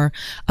floor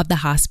of the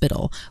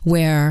hospital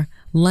where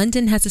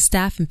London has a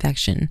staph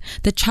infection.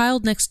 The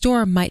child next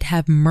door might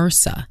have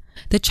MRSA.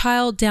 The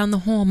child down the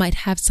hall might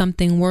have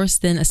something worse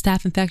than a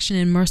staph infection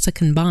and MRSA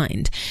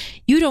combined.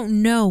 You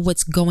don't know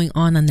what's going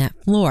on that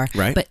floor,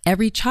 right? But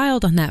every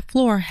child on that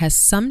floor has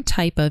some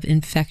type of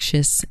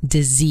infectious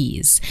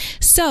disease.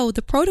 So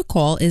the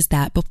protocol is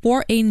that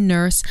before a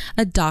nurse,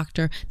 a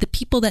doctor, the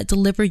people that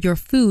deliver your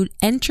food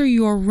enter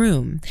your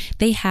room,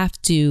 they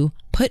have to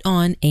put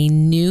on a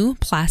new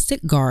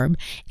plastic garb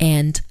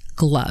and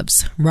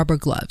gloves, rubber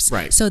gloves,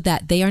 right? So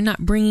that they are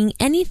not bringing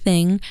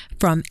anything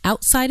from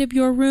outside of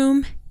your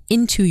room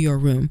into your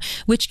room,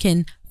 which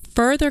can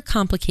further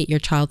complicate your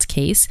child's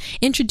case,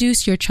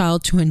 introduce your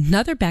child to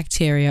another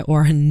bacteria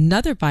or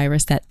another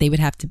virus that they would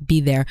have to be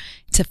there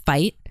to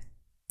fight.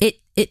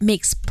 It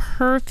makes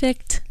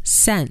perfect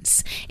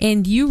sense.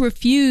 And you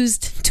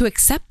refused to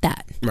accept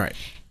that. Right.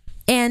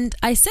 And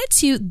I said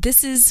to you,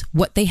 this is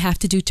what they have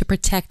to do to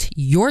protect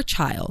your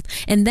child,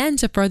 and then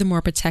to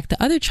furthermore protect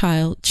the other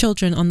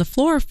children on the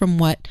floor from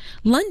what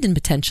London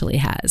potentially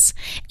has.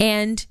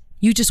 And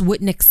you just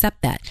wouldn't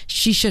accept that.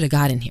 She should have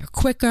got in here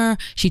quicker.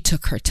 She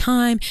took her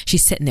time.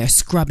 She's sitting there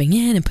scrubbing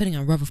in and putting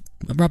on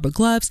rubber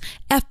gloves.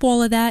 F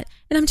all of that.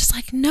 And I'm just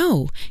like,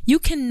 no, you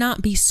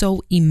cannot be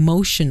so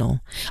emotional.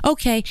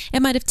 Okay, it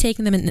might have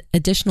taken them an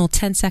additional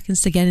 10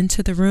 seconds to get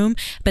into the room,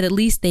 but at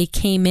least they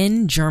came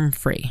in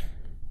germ-free.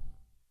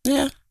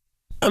 Yeah.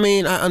 I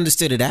mean, I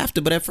understood it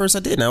after, but at first I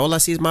didn't. All I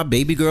see is my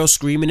baby girl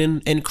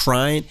screaming and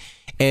crying.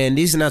 And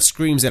these are not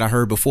screams that I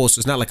heard before, so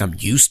it's not like I'm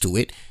used to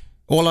it.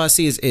 All I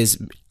see is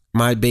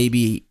my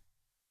baby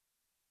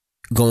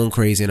going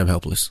crazy and I'm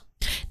helpless.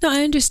 No,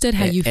 I understood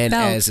how you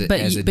felt, but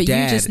you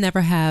just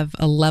never have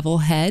a level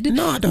head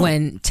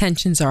when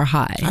tensions are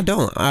high. I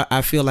don't.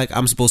 I feel like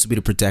I'm supposed to be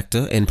the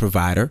protector and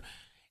provider,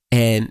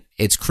 and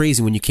it's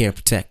crazy when you can't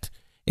protect.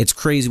 It's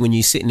crazy when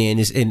you're sitting there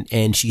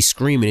and she's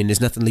screaming and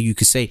there's nothing that you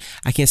could say.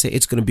 I can't say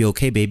it's going to be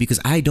okay, baby,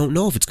 because I don't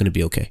know if it's going to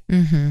be okay.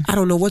 Mm-hmm. I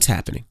don't know what's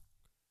happening.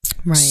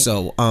 Right.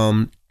 So,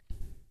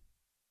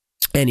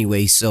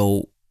 anyway,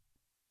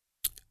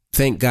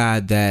 thank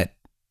God that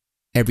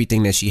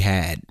everything that she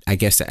had, I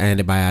guess the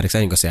antibiotics, I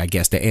ain't gonna say I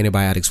guess, the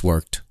antibiotics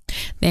worked.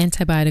 The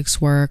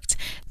antibiotics worked.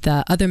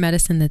 The other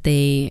medicine that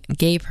they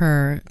gave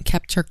her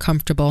kept her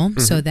comfortable,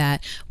 so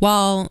that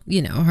while,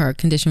 her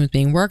condition was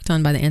being worked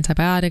on by the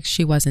antibiotics,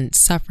 she wasn't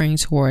suffering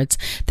towards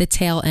the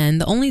tail end.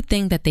 The only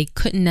thing that they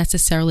couldn't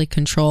necessarily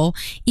control,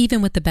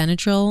 even with the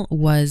Benadryl,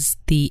 was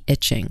the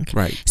itching.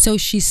 Right. So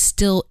she's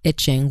still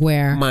itching,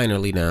 where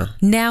minorly now.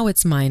 Now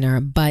it's minor,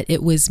 but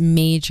it was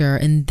major,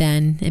 and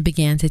then it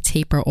began to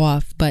taper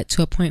off, but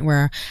to a point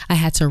where I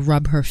had to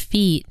rub her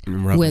feet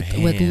with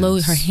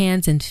her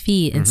hands and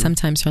feet, and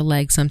sometimes her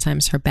legs,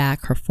 sometimes her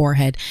back, her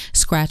forehead,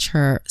 scratch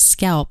her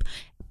scalp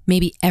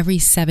maybe every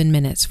 7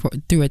 minutes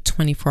through a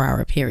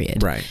 24-hour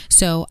period. Right.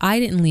 So I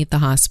didn't leave the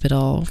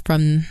hospital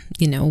from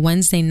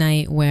Wednesday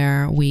night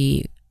when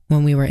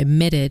we were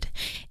admitted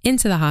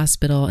into the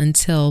hospital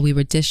until we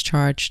were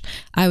discharged.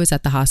 I was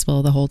at the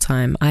hospital the whole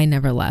time. I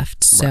never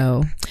left.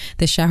 So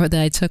the shower that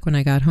I took when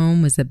I got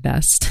home was the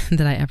best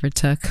that I ever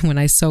took. When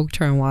I soaked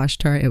her and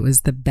washed her, it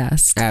was the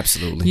best.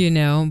 Absolutely.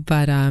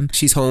 But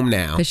she's home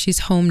now. But she's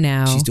home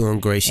now. She's doing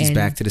great. She's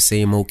back to the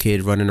same old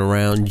kid running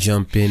around,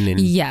 jumping, and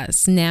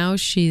yes. Now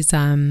she's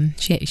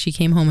she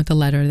came home with a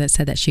letter that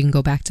said that she can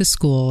go back to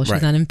school.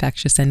 She's not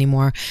infectious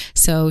anymore,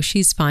 so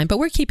she's fine. But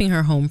we're keeping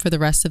her home for the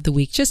rest of the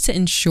week just to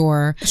ensure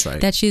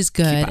that she's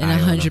good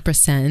and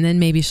 100%, and then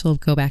maybe she'll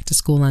go back to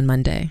school on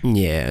Monday.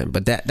 Yeah,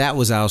 but that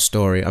was our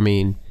story. I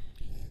mean,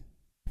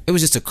 it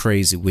was just a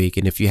crazy week,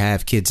 and if you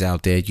have kids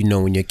out there,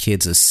 when your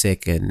kids are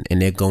sick and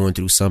they're going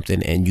through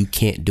something and you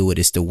can't do it,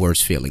 it's the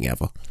worst feeling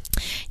ever.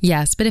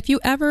 Yes, but if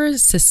you ever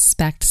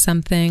suspect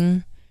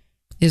something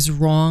is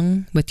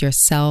wrong with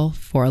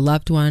yourself or a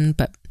loved one,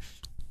 but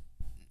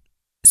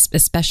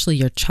especially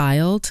your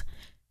child,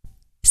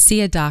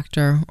 see a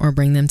doctor or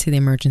bring them to the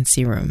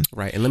emergency room.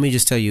 Right. And let me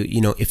just tell you,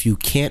 if you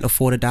can't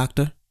afford a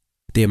doctor,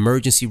 the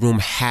emergency room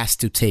has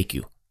to take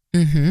you.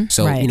 Mm-hmm.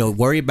 So,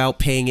 worry about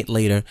paying it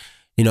later.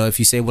 If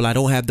you say, well, I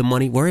don't have the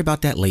money, worry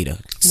about that later.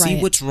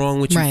 See what's wrong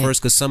with you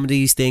first, because some of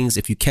these things,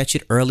 if you catch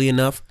it early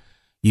enough,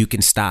 you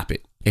can stop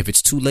it. If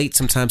it's too late,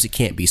 sometimes it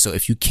can't be. So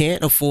if you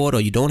can't afford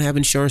or you don't have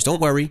insurance, don't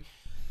worry.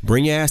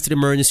 Bring your ass to the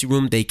emergency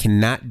room. They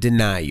cannot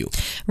deny you.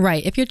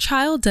 Right. If your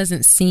child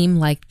doesn't seem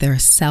like their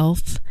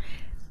self,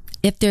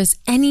 if there's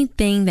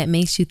anything that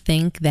makes you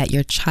think that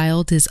your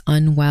child is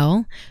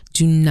unwell,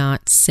 do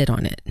not sit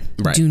on it.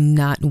 Right. Do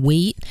not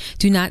wait.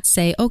 Do not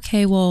say,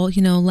 okay, well,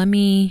 let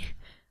me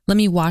let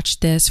me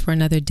watch this for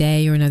another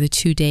day or another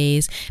 2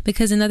 days,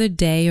 because another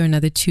day or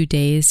another 2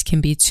 days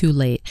can be too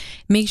late.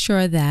 Make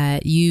sure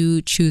that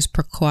you choose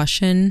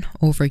precaution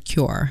over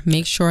cure.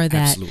 Make sure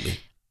that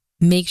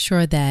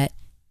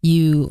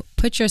you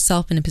put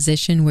yourself in a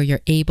position where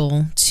you're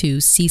able to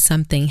see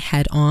something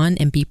head on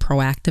and be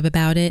proactive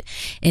about it,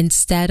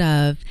 instead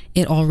of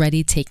it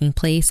already taking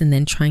place and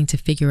then trying to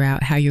figure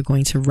out how you're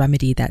going to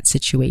remedy that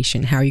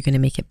situation, how you're going to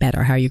make it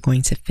better, how you're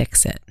going to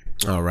fix it.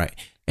 All right.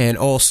 And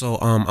also,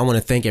 I want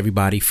to thank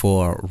everybody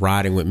for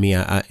riding with me.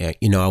 I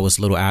was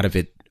a little out of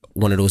it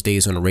one of those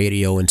days on the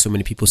radio, and so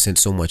many people sent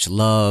so much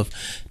love.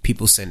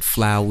 People sent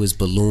flowers,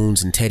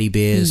 balloons, and teddy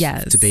bears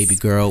to baby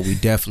girl. We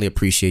definitely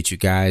appreciate you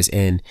guys,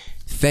 and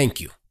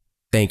thank you.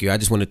 I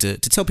just wanted to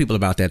tell people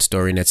about that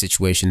story and that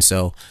situation,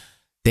 so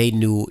they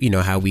knew,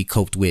 how we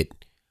coped with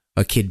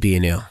a kid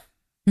being ill.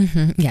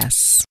 Mm-hmm.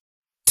 Yes.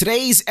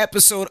 Today's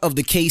episode of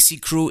the KC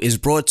Crew is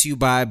brought to you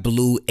by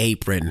Blue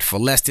Apron. For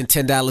less than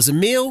 $10 a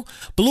meal,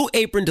 Blue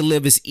Apron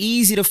delivers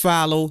easy to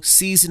follow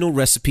seasonal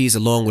recipes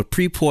along with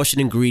pre-portioned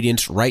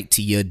ingredients right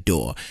to your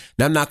door.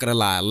 Now, I'm not going to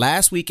lie.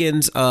 Last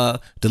weekend's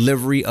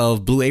delivery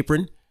of Blue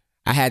Apron,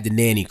 I had the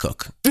nanny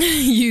cook.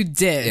 You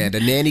did? Yeah, the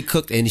nanny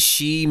cooked, and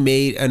she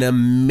made an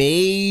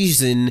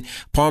amazing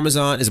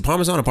Parmesan. Is it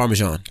Parmesan or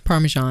Parmesan?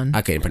 Parmesan.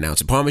 I can't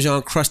pronounce it.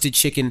 Parmesan crusted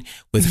chicken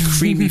with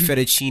creamy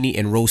fettuccine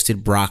and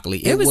roasted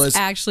broccoli. It was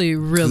actually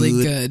really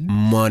good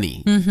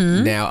money.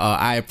 Mm-hmm. Now,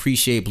 I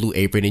appreciate Blue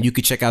Apron, and you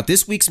can check out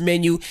this week's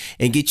menu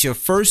and get your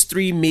first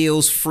 3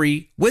 meals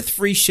free with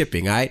free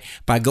shipping, all right,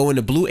 by going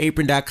to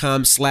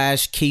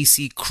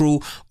blueapron.com/KC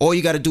Crew. All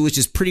you got to do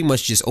is pretty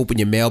much just open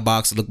your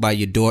mailbox, look by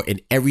your door,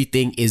 and everything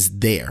is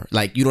there.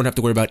 Like, you don't have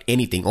to worry about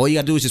anything. All you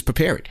got to do is just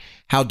prepare it.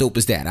 How dope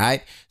is that, all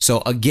right?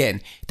 So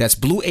again, that's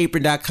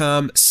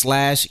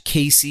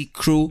blueapron.com/KC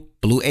Crew.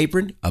 Blue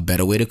Apron, a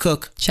better way to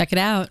cook. Check it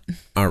out.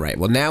 All right.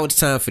 Well, now it's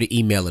time for the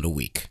email of the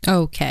week.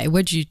 Okay.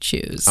 What'd you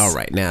choose? All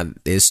right. Now,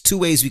 there's 2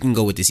 ways we can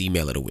go with this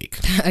email of the week.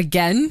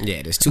 Again?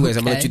 Yeah, there's 2 ways.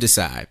 I'm going to let you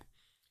decide.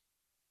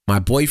 My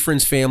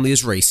boyfriend's family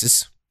is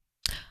racist.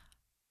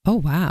 Oh,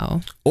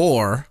 wow.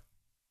 Or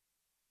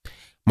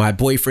my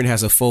boyfriend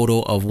has a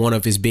photo of one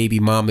of his baby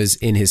mamas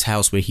in his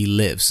house where he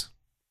lives.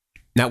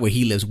 Not where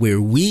he lives,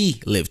 where we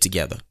live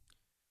together.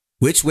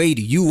 Which way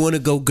do you want to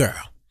go,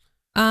 girl?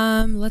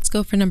 Let's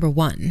go for number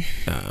 1.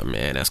 Oh,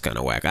 man, that's kind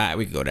of whack. All right,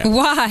 we can go that way.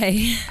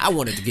 Why? I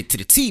wanted to get to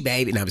the T,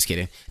 baby. No, I'm just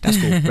kidding. That's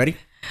cool. Ready?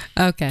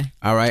 Okay.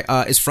 All right.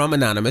 It's from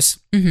Anonymous.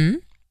 Mm-hmm.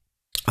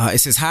 It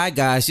says, "Hi,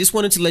 guys. Just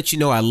wanted to let you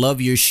know I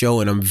love your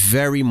show and I'm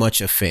very much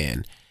a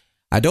fan.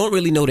 I don't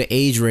really know the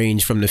age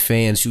range from the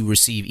fans who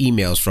receive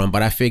emails from,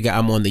 but I figure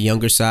I'm on the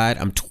younger side.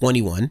 I'm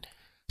 21.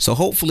 So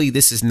hopefully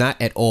this is not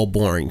at all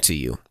boring to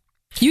you."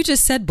 You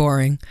just said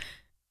boring.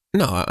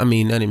 No, I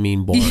didn't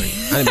mean boring.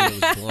 I didn't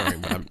mean it was boring,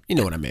 but you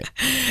know what I meant.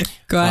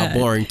 Go ahead.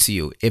 Boring to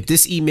you. If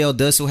this email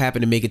does so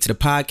happen to make it to the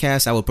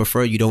podcast, I would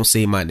prefer you don't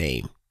say my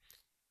name.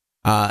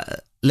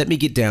 Let me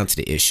get down to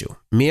the issue.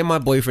 Me and my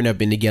boyfriend have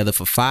been together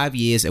for 5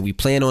 years and we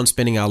plan on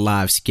spending our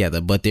lives together,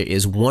 but there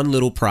is one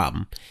little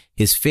problem.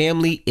 His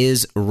family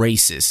is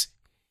racist.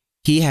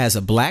 He has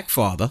a black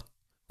father,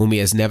 whom he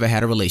has never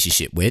had a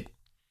relationship with,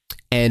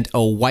 and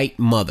a white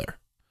mother.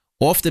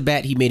 Off the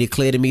bat, he made it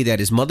clear to me that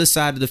his mother's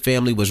side of the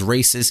family was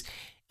racist,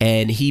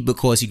 and he,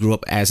 because he grew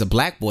up as a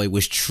black boy,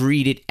 was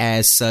treated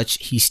as such.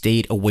 He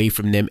stayed away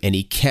from them and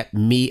he kept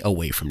me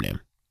away from them.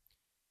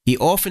 He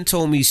often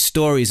told me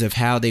stories of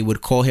how they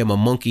would call him a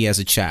monkey as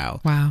a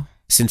child. Wow.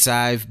 Since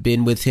I've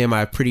been with him,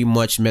 I pretty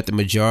much met the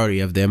majority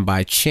of them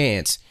by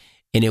chance,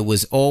 and it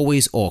was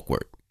always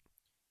awkward.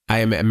 I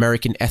am an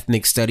American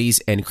Ethnic Studies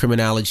and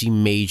Criminology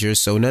major,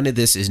 so none of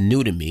this is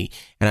new to me,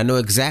 and I know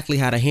exactly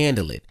how to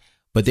handle it.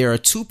 But there are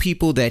 2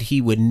 people that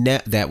he would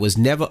that was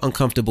never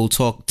uncomfortable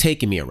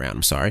taking me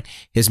around.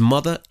 His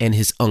mother and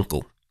his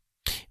uncle.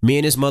 Me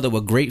and his mother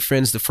were great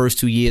friends the first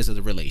 2 years of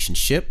the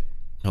relationship.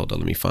 Hold on,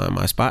 let me find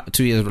my spot.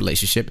 2 years of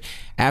relationship.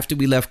 After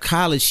we left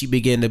college, she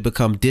began to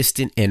become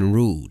distant and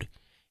rude.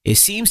 It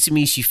seems to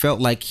me she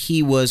felt like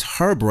he was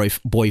her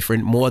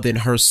boyfriend more than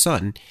her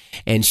son,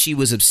 and she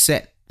was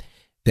upset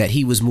that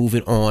he was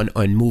moving on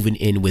and moving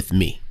in with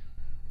me.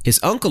 His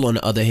uncle, on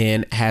the other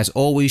hand, has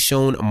always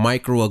shown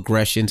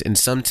microaggressions and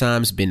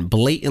sometimes been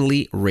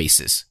blatantly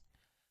racist.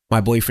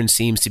 My boyfriend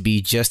seems to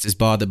be just as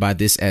bothered by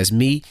this as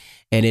me,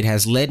 and it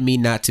has led me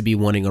not to be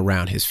wanting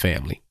around his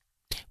family.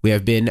 We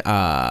have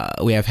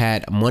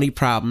had money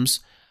problems.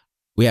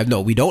 We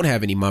don't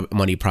have any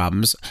money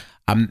problems.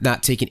 I'm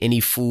not taking any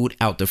food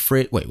out the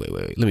fridge. Wait.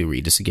 Let me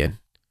read this again.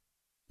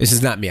 This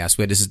is not me, I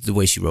swear. This is the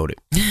way she wrote it.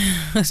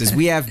 It says,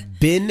 "We have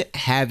been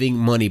having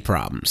money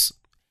problems.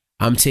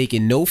 I'm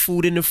taking no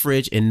food in the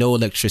fridge and no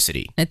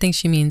electricity." I think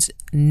she means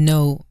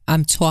no.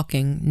 I'm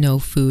talking no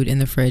food in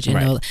the fridge and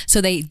no.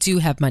 So they do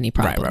have money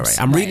problems.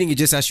 Right. I'm reading it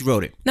just how she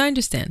wrote it. No, I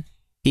understand.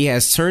 He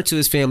has turned to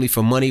his family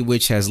for money,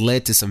 which has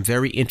led to some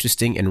very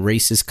interesting and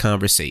racist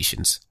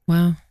conversations.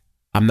 Wow.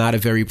 I'm not a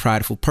very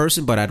prideful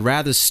person, but I'd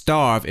rather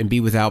starve and be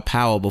without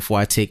power before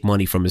I take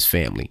money from his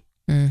family.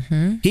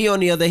 Mm-hmm. He, on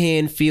the other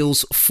hand,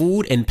 feels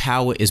food and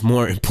power is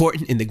more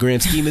important in the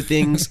grand scheme of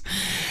things.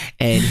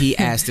 And he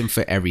asked him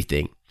for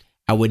everything.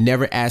 I would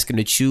never ask him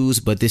to choose,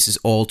 but this is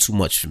all too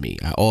much for me.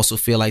 I also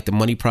feel like the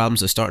money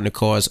problems are starting to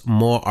cause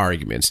more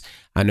arguments.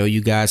 I know you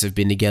guys have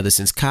been together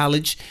since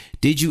college.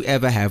 Did you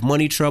ever have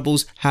money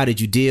troubles? How did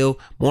you deal?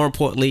 More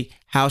importantly,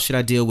 how should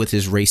I deal with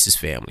his racist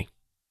family?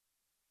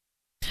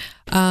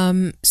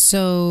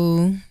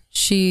 So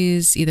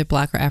she's either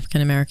black or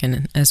African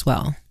American as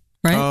well,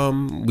 right?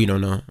 We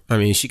don't know. I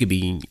mean, she could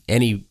be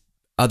any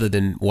other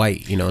than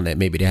white, that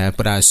maybe they have,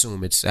 but I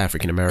assume it's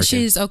African American.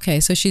 She's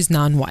okay. So she's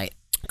non-white.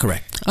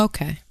 Correct.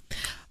 Okay.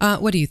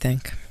 What do you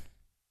think?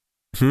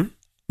 What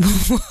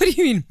do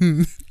you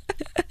mean?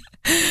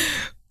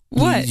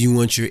 What? You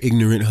want your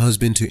ignorant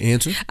husband to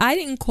answer? I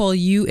didn't call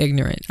you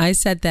ignorant. I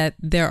said that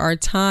there are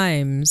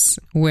times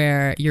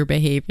where your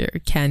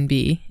behavior can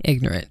be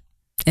ignorant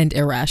and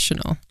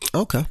irrational.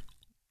 Okay.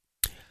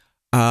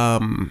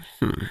 Let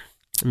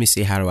me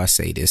see. How do I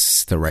say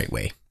this the right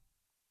way?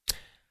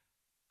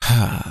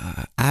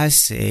 I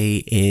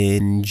say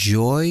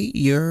enjoy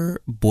your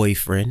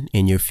boyfriend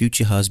and your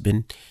future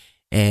husband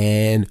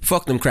and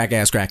fuck them crack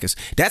ass crackers.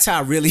 That's how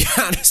I really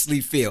honestly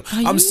feel.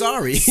 I'm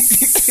sorry.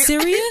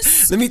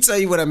 Serious? Let me tell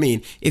you what I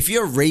mean. If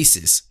you're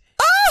racist.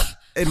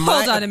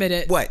 Hold on a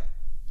minute. What?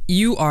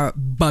 You are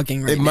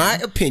bugging right now. In my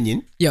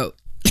opinion. Yo,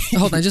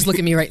 hold on. Just look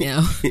at me right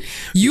now.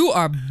 You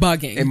are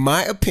bugging. In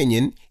my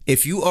opinion,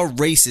 if you are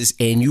racist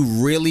and you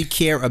really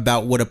care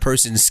about what a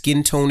person's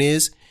skin tone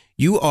is,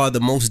 you are the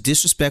most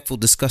disrespectful,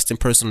 disgusting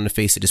person on the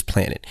face of this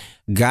planet.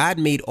 God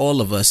made all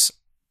of us,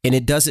 and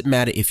it doesn't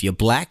matter if you're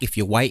black, if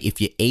you're white, if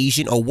you're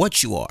Asian, or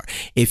what you are.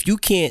 If you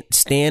can't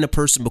stand a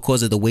person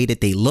because of the way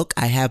that they look,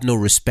 I have no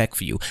respect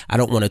for you. I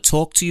don't want to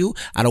talk to you.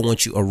 I don't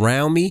want you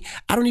around me.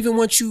 I don't even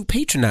want you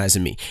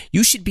patronizing me.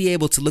 You should be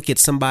able to look at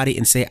somebody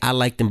and say, I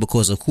like them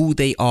because of who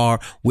they are,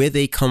 where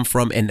they come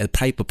from, and the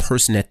type of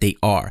person that they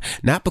are.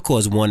 Not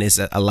because one is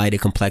a lighter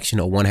complexion,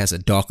 or one has a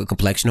darker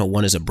complexion, or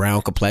one is a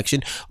brown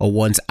complexion, or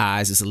one's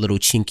eyes is a little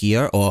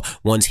chinkier, or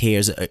one's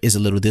hair is a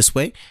little this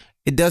way.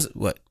 It doesn't.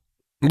 What?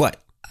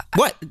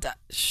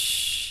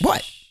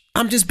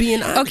 I'm just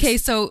being honest. Okay,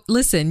 so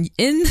listen,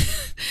 in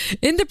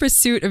the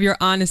pursuit of your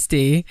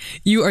honesty,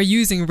 you are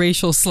using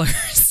racial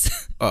slurs.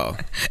 Oh.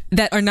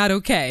 That are not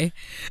okay.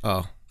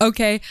 Oh.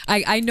 Okay,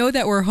 I know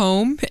that we're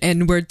home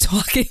and we're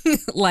talking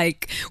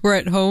like we're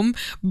at home,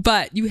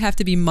 but you have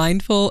to be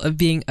mindful of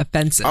being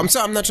offensive. I'm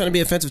sorry, I'm not trying to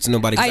be offensive to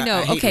nobody. I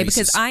know, okay,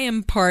 because I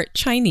am part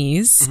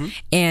Chinese,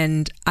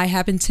 and I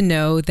happen to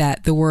know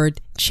that the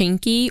word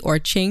chinky or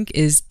chink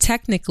is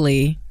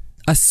technically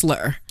a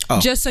slur. Oh.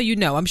 Just so you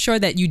know, I'm sure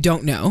that you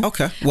don't know.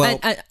 Okay. Well,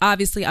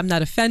 obviously I'm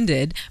not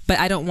offended, but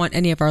I don't want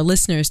any of our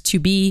listeners to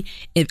be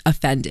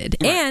offended.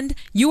 Right. And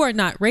you are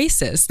not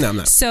racist. No, I'm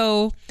not.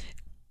 So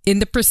in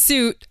the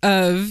pursuit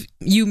of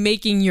you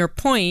making your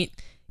point,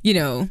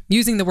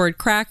 using the word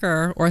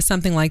cracker or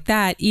something like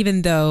that,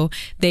 even though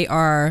they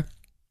are,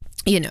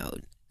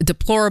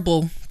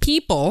 deplorable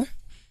people,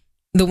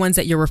 the ones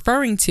that you're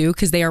referring to,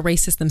 because they are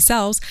racist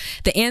themselves,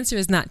 the answer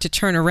is not to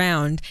turn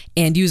around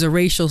and use a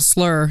racial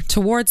slur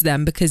towards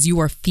them because you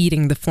are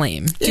feeding the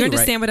flame. Do you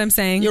understand what I'm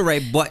saying? You're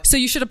right, but... So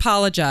you should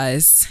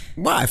apologize.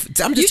 Why?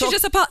 I'm just talking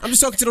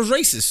to those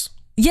racists.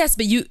 Yes,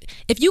 but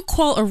if you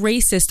call a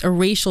racist a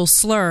racial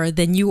slur,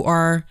 then you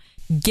are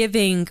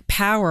giving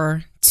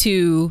power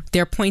to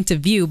their point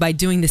of view by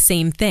doing the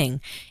same thing.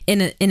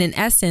 In an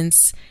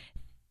essence,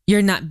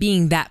 you're not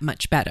being that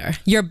much better.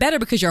 You're better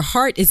because your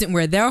heart isn't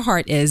where their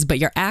heart is, but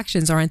your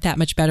actions aren't that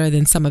much better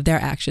than some of their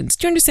actions.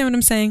 Do you understand what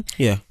I'm saying?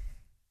 Yeah.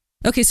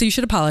 Okay, so you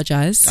should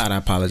apologize. I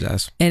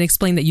apologize. And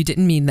explain that you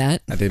didn't mean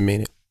that. I didn't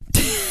mean it.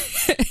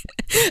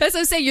 That's what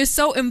I'm saying. You're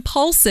so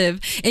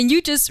impulsive and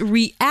you just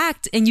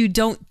react and you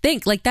don't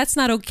think. Like, that's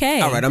not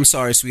okay. All right, I'm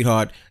sorry,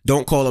 sweetheart.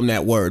 Don't call them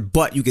that word,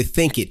 but you could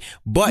think it.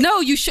 But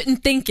no, you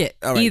shouldn't think it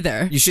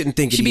either. You shouldn't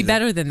think it should either. be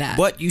better than that.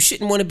 But you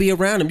shouldn't want to be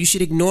around them. You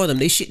should ignore them.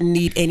 They shouldn't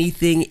need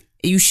anything.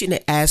 You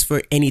shouldn't ask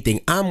for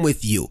anything. I'm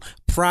with you.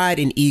 Pride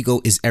and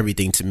ego is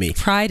everything to me.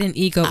 Pride and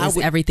ego is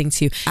everything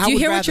to you. Do you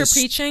hear what you're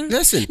preaching?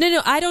 Listen.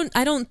 No, I don't.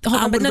 Hold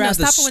on, but no,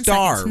 stop for 1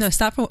 second. No,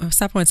 stop for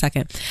 1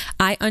 second.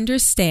 I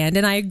understand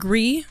and I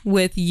agree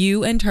with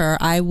you and her.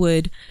 I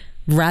would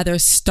rather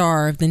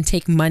starve than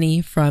take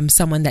money from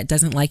someone that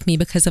doesn't like me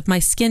because of my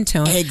skin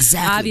tone.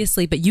 Exactly.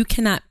 Obviously, but you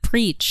cannot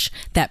preach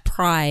that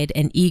pride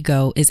and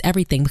ego is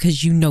everything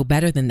because you know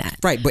better than that.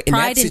 Right, but in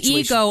pride that and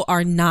ego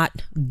are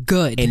not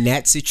good. In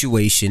that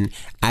situation,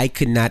 I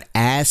could not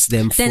ask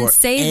them for anything. Then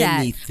say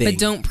that, but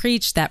don't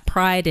preach that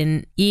pride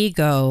and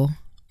ego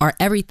are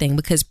everything,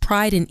 because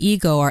pride and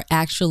ego are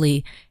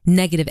actually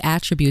negative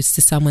attributes to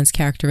someone's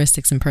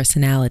characteristics and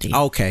personality.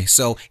 Okay,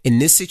 so in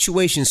this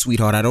situation,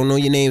 sweetheart, I don't know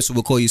your name, so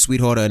we'll call you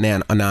sweetheart or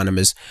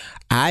anonymous.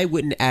 I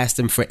wouldn't ask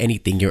them for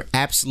anything. You're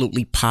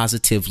absolutely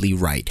positively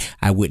right.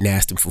 I wouldn't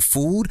ask them for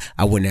food.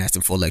 I wouldn't ask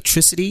them for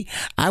electricity.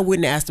 I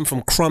wouldn't ask them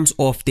for crumbs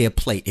off their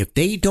plate. If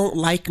they don't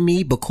like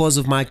me because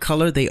of my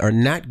color, they are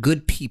not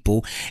good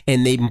people,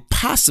 and they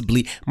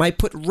possibly might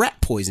put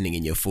rat poisoning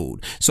in your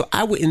food. So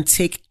I wouldn't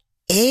take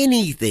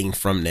anything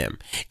from them.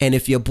 And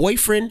if your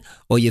boyfriend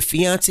or your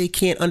fiance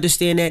can't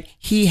understand that,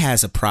 he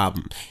has a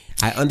problem.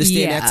 I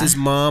understand that's his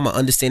mom. I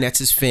understand that's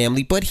his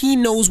family, but he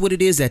knows what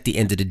it is at the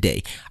end of the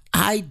day.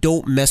 I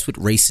don't mess with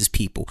racist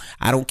people.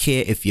 I don't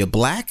care if you're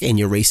black and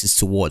you're racist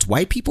towards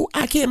white people.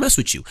 I can't mess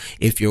with you.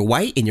 If you're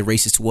white and you're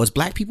racist towards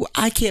black people,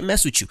 I can't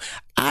mess with you.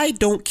 I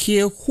don't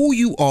care who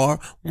you are,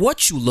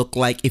 what you look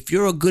like. If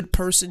you're a good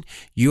person,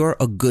 you're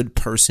a good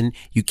person.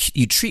 You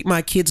treat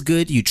my kids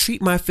good. You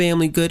treat my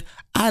family good.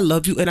 I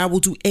love you and I will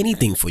do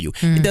anything for you.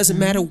 It doesn't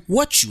matter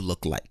what you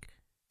look like.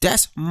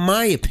 That's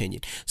my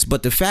opinion.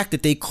 But the fact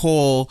that they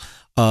call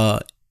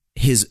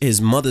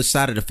his mother's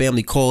side of the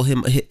family call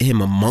him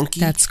a monkey,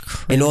 that's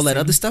crazy, and all that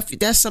other stuff,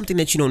 that's something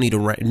that you don't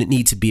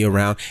need to be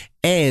around.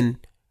 And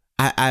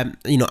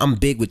I'm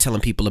big with telling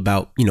people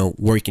about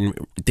working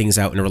things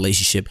out in a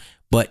relationship,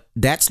 but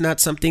that's not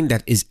something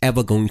that is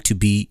ever going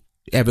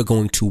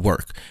to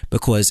work,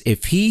 because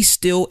if he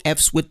still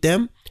F's with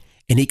them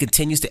and he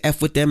continues to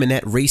F with them in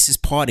that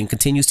racist part and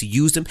continues to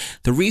use them,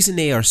 the reason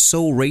they are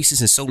so racist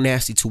and so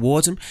nasty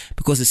towards him,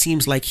 because it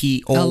seems like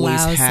he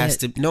always has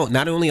to,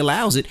 not only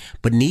allows it,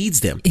 but needs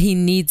them. He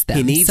needs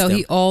them.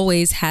 He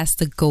always has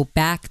to go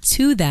back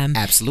to them.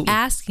 Absolutely.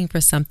 Asking for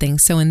something.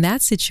 So in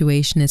that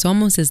situation, it's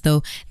almost as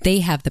though they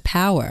have the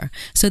power.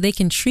 So they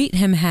can treat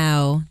him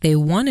how they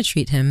want to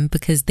treat him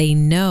because they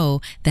know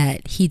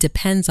that he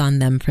depends on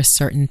them for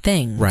certain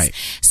things. Right.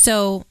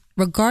 So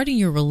regarding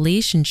your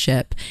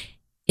relationship,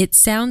 it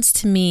sounds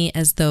to me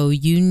as though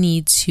you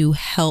need to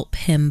help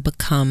him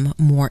become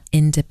more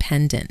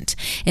independent,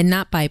 and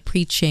not by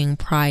preaching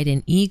pride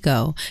and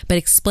ego, but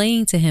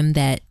explaining to him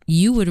that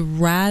you would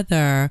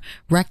rather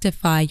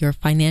rectify your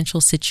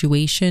financial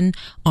situation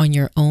on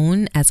your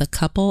own as a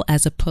couple,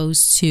 as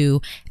opposed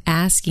to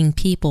asking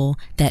people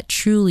that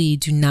truly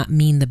do not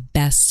mean the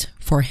best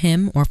for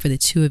him or for the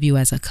two of you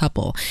as a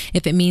couple.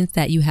 If it means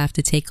that you have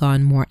to take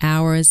on more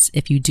hours,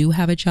 if you do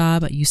have a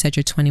job, you said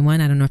you're 21,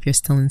 I don't know if you're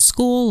still in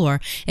school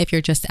or if you're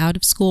just out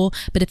of school,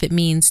 but if it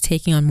means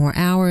taking on more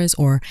hours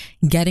or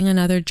getting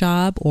another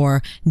job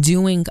or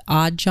doing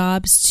odd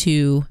jobs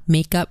to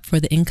make up for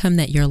the income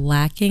that you're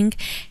lacking,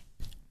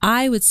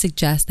 I would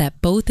suggest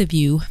that both of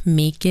you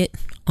make it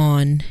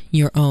on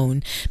your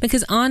own.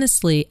 Because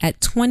honestly, at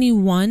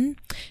 21,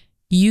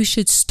 you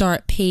should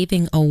start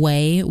paving a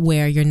way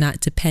where you're not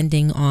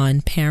depending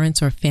on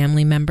parents or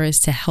family members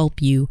to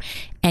help you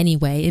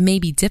anyway. It may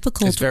be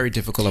difficult. It's very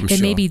difficult, I'm sure.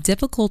 It may be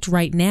difficult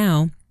right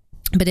now.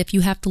 But if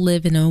you have to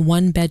live in a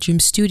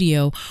 1-bedroom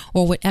studio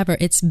or whatever,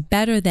 it's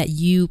better that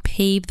you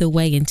pave the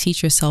way and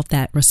teach yourself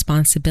that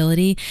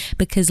responsibility,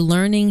 because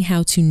learning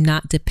how to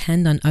not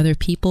depend on other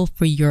people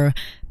for your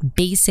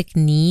basic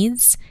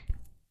needs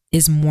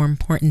is more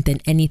important than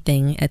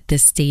anything at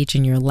this stage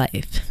in your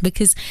life.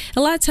 Because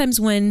a lot of times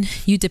when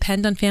you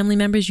depend on family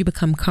members, you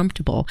become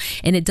comfortable,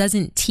 and it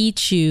doesn't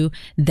teach you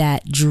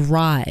that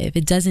drive.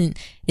 It doesn't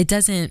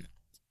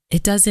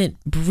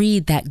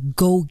breed that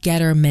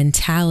go-getter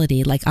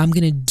mentality, like I'm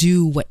going to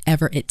do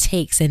whatever it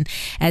takes. And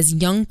as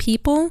young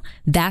people,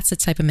 that's the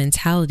type of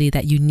mentality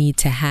that you need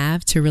to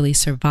have to really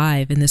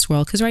survive in this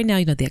world. Because right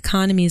now, the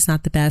economy is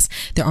not the best.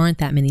 There aren't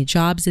that many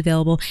jobs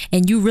available,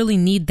 and you really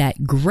need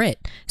that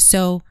grit.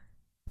 So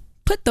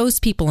put those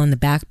people on the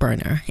back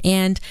burner.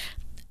 And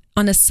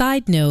on a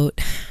side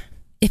note,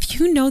 if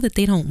you know that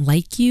they don't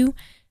like you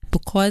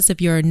because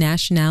of your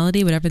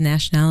nationality, whatever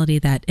nationality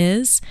that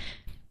is,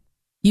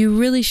 you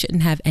really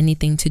shouldn't have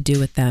anything to do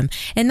with them.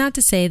 And not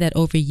to say that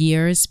over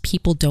years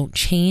people don't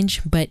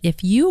change, but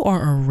if you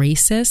are a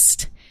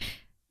racist,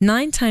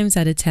 9 times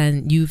out of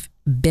 10, you've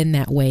been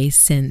that way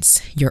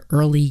since your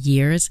early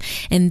years.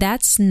 And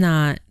that's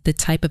not the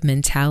type of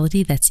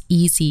mentality that's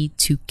easy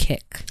to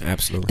kick.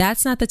 Absolutely.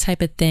 That's not the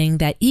type of thing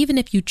that even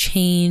if you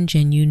change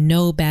and you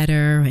know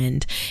better,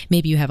 and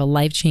maybe you have a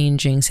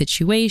life-changing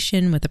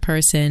situation with a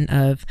person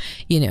of,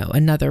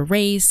 another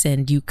race,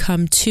 and you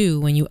come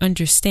to and you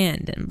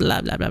understand and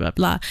blah, blah, blah, blah,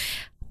 blah.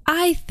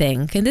 I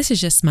think, and this is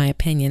just my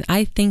opinion,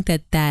 I think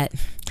that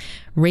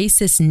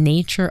racist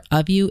nature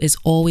of you is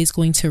always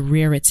going to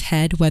rear its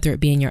head, whether it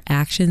be in your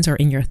actions or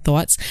in your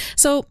thoughts.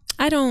 So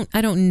I don't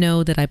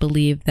know that I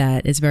believe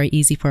that it's very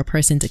easy for a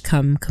person to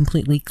come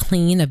completely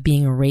clean of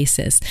being a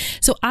racist.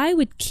 So I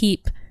would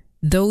keep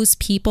those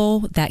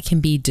people that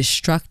can be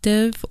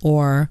destructive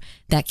or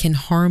that can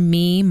harm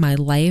me, my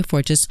life,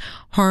 or just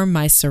harm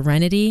my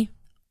serenity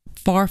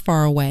far,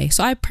 far away.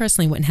 So I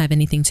personally wouldn't have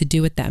anything to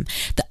do with them.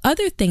 The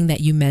other thing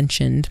that you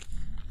mentioned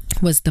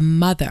was the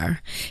mother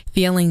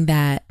feeling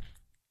that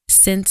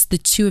since the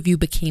two of you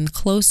became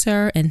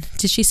closer, and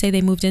did she say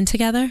they moved in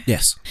together?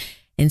 Yes.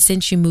 And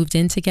since you moved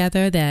in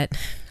together,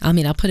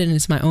 I'll put it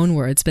into my own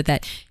words, but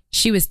that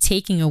she was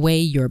taking away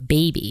your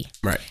baby.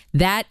 Right.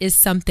 That is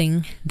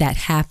something that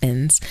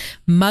happens.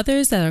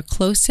 Mothers that are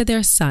close to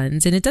their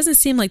sons, and it doesn't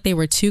seem like they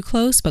were too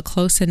close, but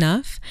close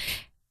enough,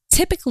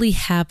 typically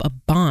have a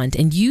bond.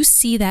 And you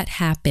see that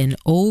happen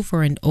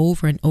over and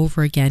over and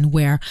over again,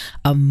 where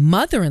a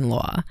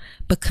mother-in-law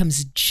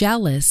becomes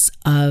jealous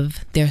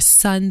of their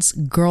son's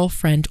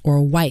girlfriend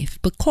or wife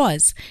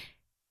because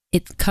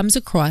it comes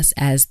across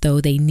as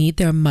though they need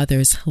their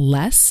mothers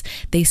less.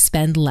 They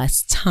spend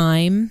less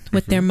time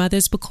with their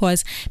mothers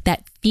because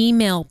that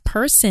female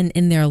person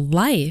in their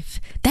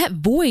life, that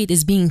void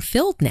is being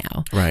filled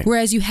now. Right.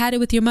 Whereas you had it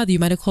with your mother. You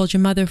might have called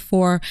your mother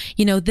for,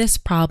 this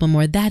problem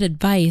or that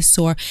advice,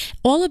 or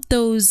all of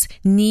those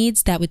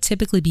needs that would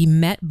typically be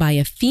met by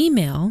a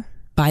female,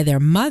 by their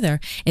mother,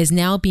 is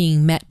now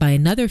being met by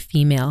another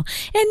female.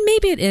 And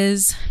maybe it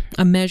is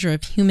a measure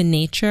of human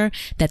nature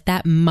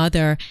that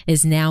mother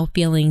is now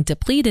feeling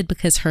depleted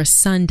because her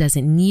son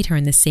doesn't need her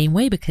in the same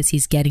way because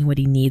he's getting what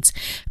he needs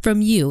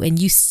from you. And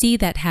you see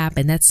that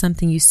happen. That's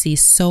something you see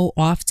so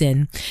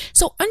often.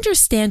 So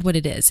understand what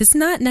it is. It's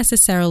not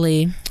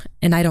necessarily,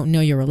 and I don't know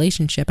your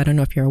relationship. I don't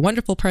know if you're a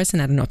wonderful person.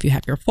 I don't know if you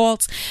have your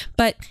faults,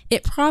 but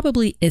it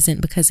probably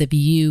isn't because of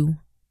you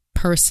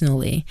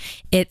personally.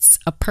 It's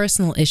a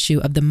personal issue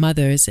of the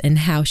mother's and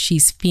how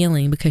she's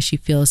feeling because she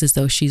feels as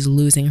though she's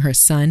losing her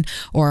son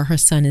or her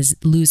son is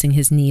losing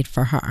his need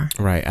for her.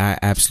 Right. I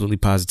absolutely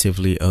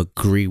positively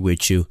agree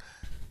with you.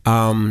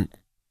 I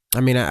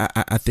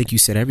think you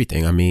said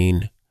everything.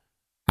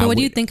 What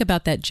do you think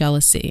about that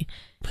jealousy?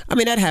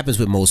 That happens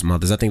with most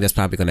mothers. I think that's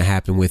probably going to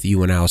happen with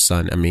you and our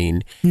son.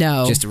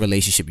 No, just the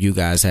relationship you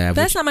guys have.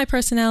 That's not my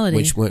personality.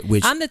 Which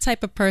I'm the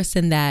type of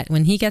person that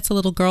when he gets a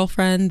little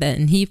girlfriend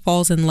and he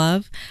falls in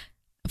love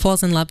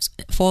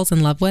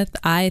with,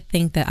 I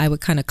think that I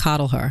would kind of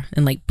coddle her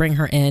and like bring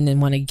her in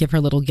and want to give her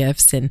little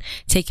gifts and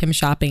take him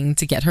shopping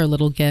to get her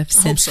little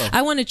gifts. I hope so.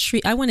 I want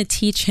to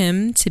teach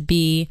him to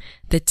be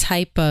the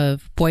type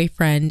of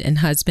boyfriend and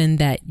husband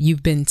that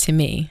you've been to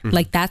me. Mm-hmm.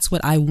 Like that's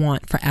what I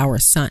want for our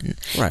son.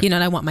 Right. And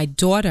I want my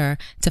daughter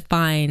to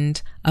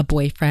find a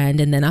boyfriend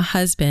and then a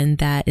husband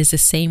that is the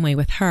same way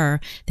with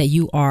her that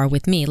you are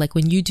with me. Like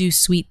when you do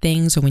sweet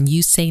things or when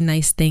you say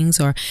nice things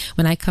or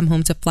when I come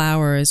home to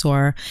flowers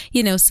or,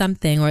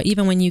 something, or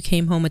even when you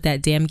came home with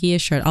that damn Gia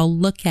shirt, I'll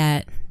look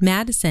at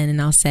Madison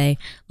and I'll say,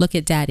 look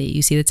at daddy.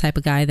 You see the type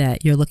of guy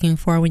that you're looking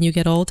for when you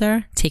get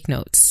older? Take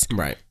notes.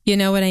 Right. You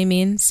know what I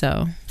mean?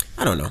 So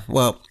I don't know.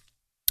 Well,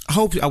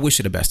 I wish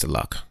you the best of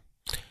luck.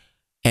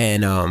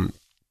 And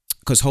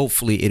because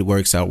hopefully it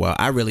works out well.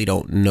 I really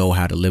don't know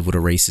how to live with a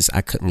racist.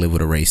 I couldn't live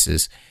with a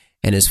racist.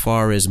 And as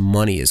far as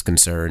money is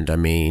concerned,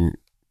 money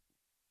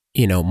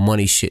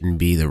shouldn't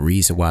be the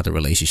reason why the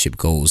relationship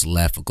goes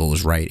left or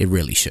goes right. It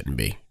really shouldn't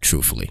be,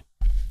 truthfully.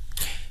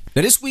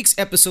 Now, this week's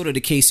episode of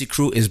the Casey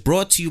Crew is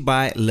brought to you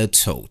by Le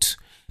Tote.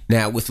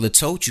 Now, with Le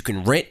Tote, you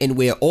can rent and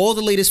wear all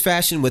the latest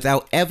fashion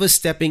without ever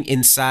stepping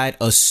inside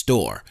a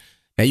store.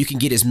 Now, you can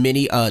get as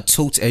many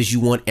totes as you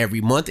want every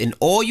month, and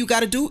all you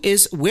got to do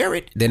is wear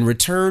it, then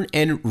return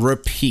and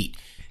repeat.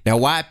 Now,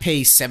 why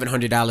pay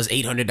 $700,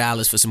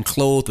 $800 for some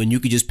clothes when you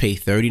could just pay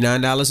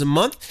 $39 a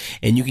month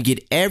and you can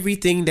get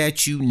everything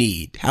that you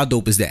need? How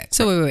dope is that?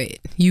 So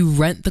wait. You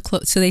rent the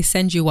clothes. So they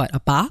send you what?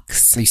 A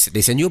box? They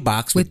send you a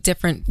box with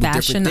different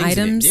fashion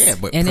items. Yeah,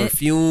 but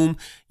perfume.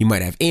 You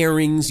might have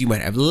earrings. You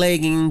might have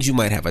leggings. You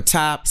might have a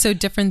top. So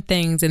different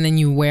things, and then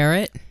you wear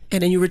it.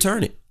 And then you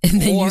return it.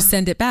 And then you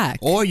send it back.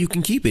 Or you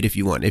can keep it if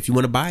you want. If you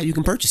want to buy it, you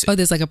can purchase it. Oh,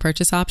 there's like a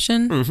purchase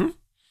option? Mm-hmm.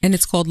 And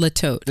it's called Le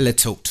Tote. Le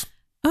Tote.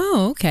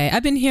 Oh, okay.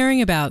 I've been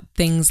hearing about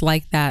things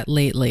like that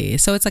lately.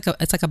 So it's like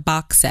a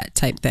box set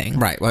type thing.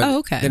 Right. Well,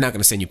 okay. They're not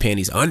going to send you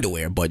panties,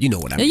 underwear, but you know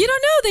what I mean. You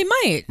don't know. They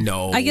might.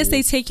 No. I guess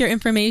they take your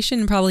information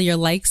and probably your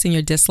likes and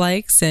your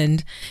dislikes,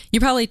 and you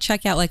probably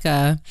check out like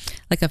a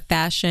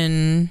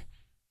fashion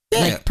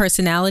like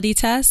personality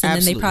test, and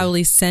Absolutely. then they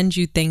probably send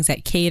you things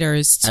that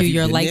caters to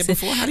your likes. There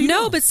before? How do you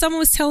know? But someone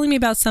was telling me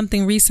about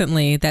something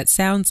recently that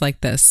sounds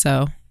like this.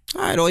 So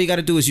all right, all you got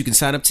to do is you can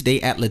sign up today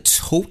at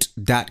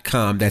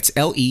letote.com. That's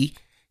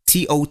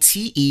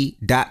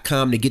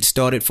LETOTE.com to get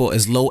started for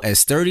as low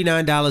as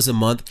 $39 a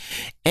month.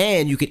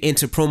 And you can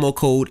enter promo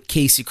code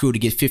Casey Crew to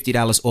get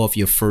 $50 off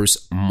your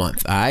first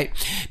month. All right.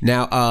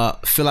 Now,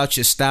 fill out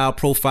your style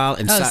profile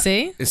and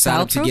sign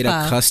up to get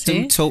a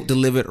custom tote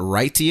delivered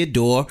right to your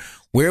door.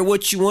 Wear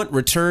what you want,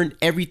 return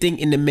everything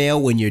in the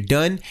mail when you're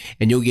done,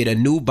 and you'll get a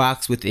new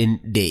box within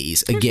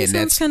days. Again,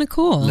 that's kind of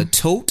cool.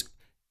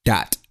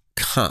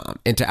 letote.com.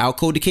 Enter our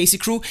code, the Casey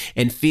Crew,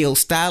 and feel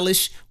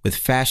stylish with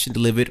fashion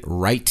delivered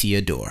right to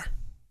your door.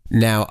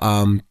 Now,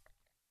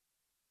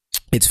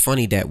 it's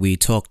funny that we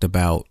talked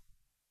about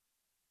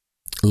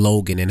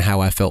Logan and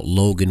how I felt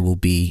Logan will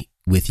be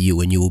with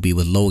you and you will be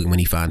with Logan when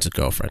he finds a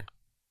girlfriend.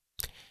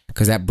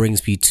 Because that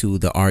brings me to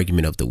the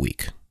argument of the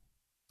week.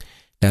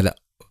 Now,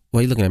 why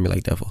are you looking at me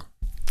like that for?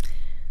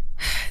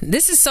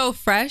 This is so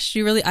fresh.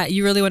 You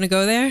really want to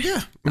go there?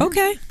 Yeah. Mm-hmm.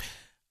 Okay.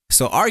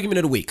 So, argument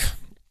of the week.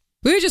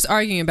 We were just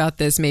arguing about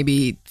this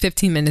maybe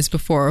 15 minutes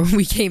before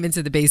we came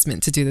into the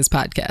basement to do this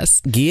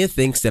podcast. Gia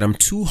thinks that I'm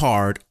too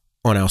hard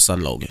on our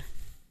son Logan.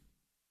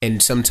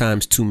 And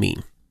sometimes too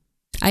mean.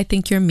 I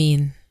think you're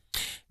mean.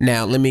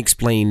 Now, let me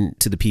explain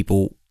to the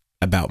people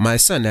about my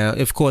son. Now,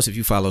 of course, if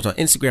you follow us on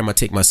Instagram, I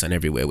take my son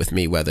everywhere with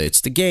me, whether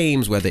it's the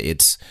games, whether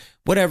it's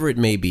whatever it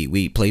may be.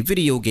 We play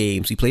video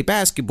games, we play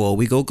basketball,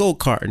 we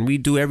go-karting, we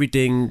do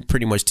everything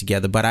pretty much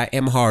together, but I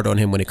am hard on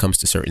him when it comes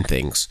to certain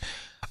things.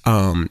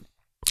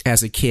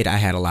 as a kid, I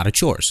had a lot of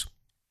chores.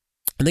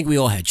 I think we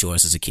all had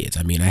chores as a kid.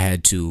 I mean, I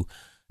had to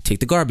take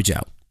the garbage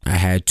out. I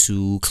had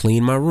to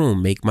clean my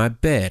room, make my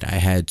bed. I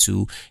had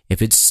to,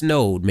 if it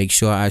snowed, make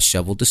sure I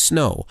shoveled the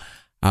snow.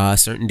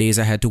 Certain days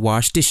I had to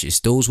wash dishes.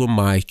 Those were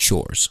my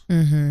chores.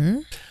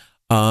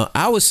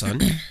 Our son,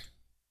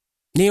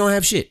 they don't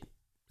have shit.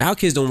 Our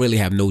kids don't really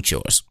have no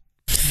chores.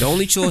 The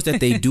only chores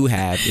that they do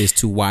have is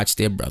to watch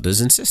their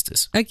brothers and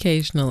sisters.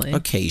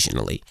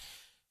 Occasionally.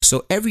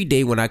 So every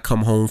day when I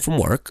come home from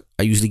work,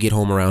 I usually get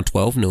home around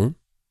 12 noon.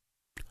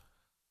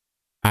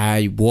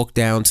 I walk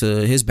down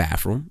to his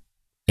bathroom,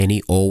 and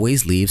he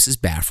always leaves his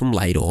bathroom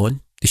light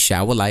on, the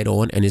shower light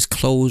on, and his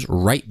clothes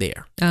right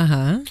there.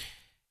 And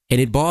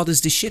it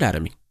bothers the shit out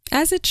of me.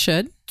 As it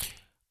should.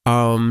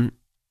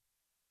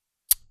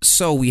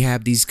 So I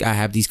have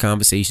these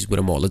conversations with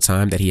him all the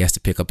time that he has to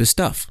pick up his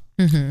stuff.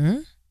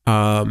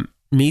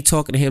 Me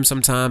talking to him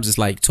sometimes is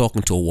like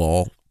talking to a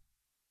wall.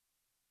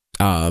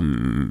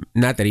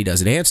 Not that he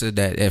doesn't answer,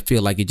 that I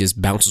feel like it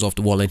just bounces off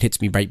the wall and hits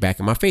me right back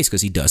in my face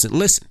because he doesn't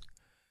listen.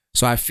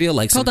 So I feel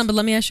like... Hold on, but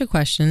let me ask you a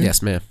question.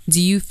 Yes, ma'am. Do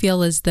you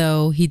feel as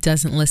though he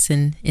doesn't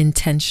listen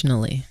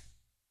intentionally?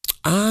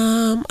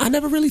 I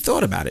never really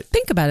thought about it.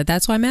 Think about it.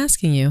 That's why I'm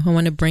asking you. I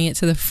want to bring it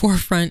to the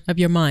forefront of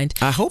your mind.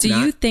 I hope not.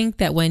 Do you think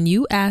that when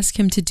you ask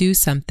him to do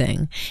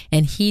something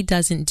and he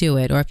doesn't do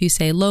it, or if you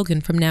say,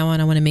 Logan, from now on,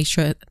 I want to make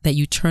sure that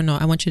you turn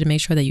off, I want you to make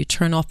sure that you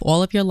turn off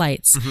all of your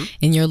lights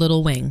in your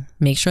little wing.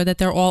 Make sure that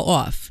they're all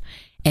off.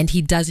 And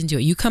he doesn't do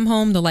it. You come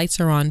home, the lights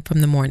are on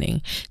from the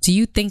morning. Do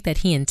you think that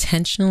he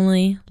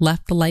intentionally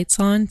left the lights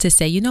on to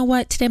say, you know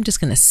what, today I'm just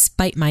going to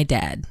spite my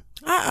dad?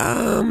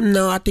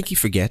 No, I think he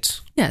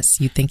forgets. Yes,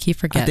 you think he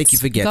forgets. I think he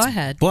forgets. Go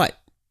ahead. But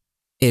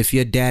if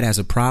your dad has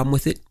a problem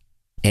with it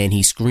and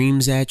he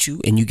screams at you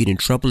and you get in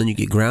trouble and you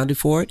get grounded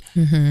for it,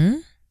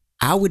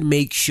 I would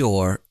make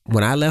sure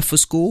when I left for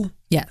school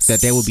that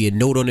there would be a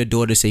note on the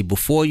door to say,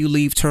 before you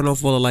leave, turn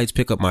off all the lights,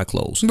 pick up my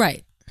clothes.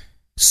 Right.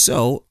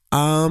 So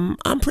I'm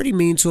pretty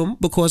mean to him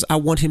because I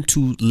want him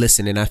to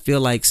listen. And I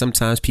feel like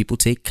sometimes people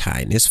take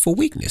kindness for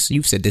weakness.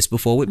 You've said this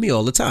before with me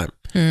all the time.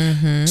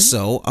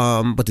 So,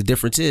 but the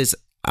difference is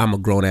I'm a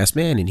grown ass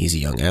man and he's a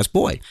young ass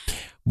boy.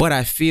 But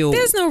I feel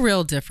there's no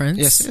real difference.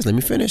 Yes, let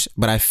me finish.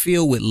 But I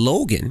feel with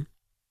Logan,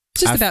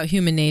 just about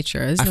human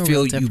nature. There's no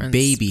real difference. I feel you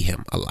baby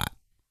him a lot.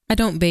 I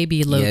don't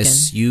baby Logan.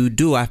 Yes, you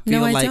do. I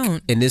feel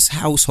like in this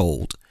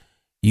household,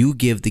 you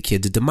give the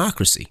kids a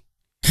democracy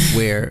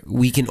where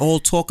we can all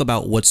talk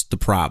about what's the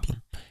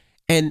problem.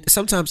 And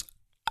sometimes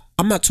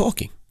I'm not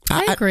talking.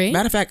 I agree.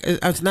 Matter of fact,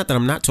 it's not that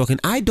I'm not talking.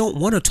 I don't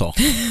want to talk.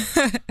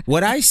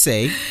 What I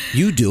say,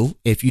 you do.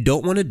 If you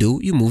don't want to do,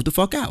 you move the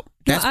fuck out.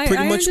 That's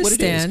pretty much what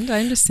it is.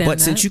 I understand.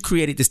 But since you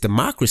created this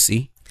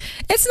democracy.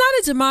 It's not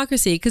a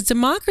democracy because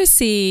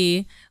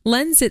democracy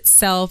lends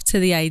itself to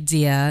the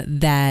idea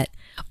that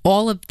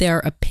all of their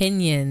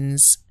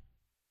opinions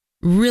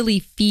really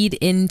feed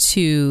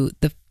into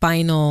the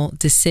final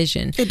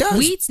decision. It does.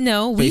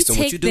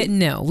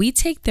 We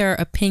take their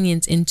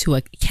opinions into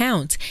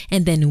account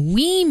and then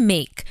we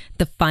make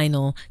the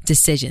final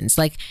decisions.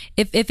 Like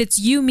if it's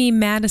you, me,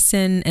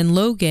 Madison, and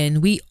Logan,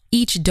 we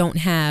each don't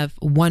have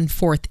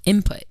 1/4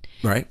 input.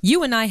 Right.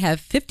 You and I have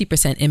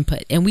 50%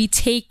 input and we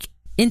take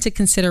into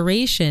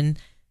consideration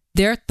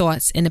their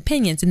thoughts and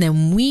opinions, and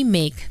then we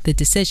make the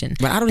decision.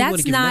 But I don't even want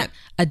to give that. That's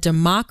not a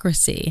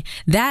democracy.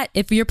 That,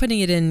 if you're putting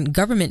it in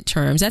government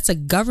terms, that's a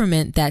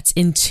government that's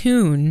in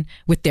tune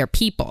with their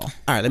people.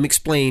 All right, let me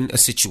explain a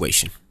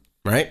situation,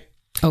 right?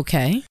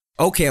 Okay,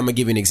 I'm going to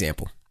give you an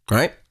example,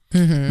 right?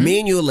 Me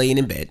and you are laying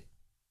in bed.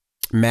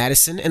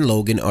 Madison and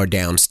Logan are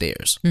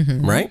downstairs,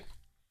 right?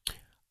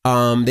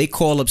 They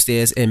call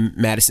upstairs, and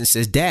Madison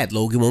says, Dad,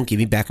 Logan won't give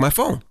me back my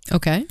phone.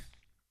 Okay.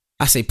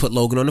 I say, put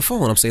Logan on the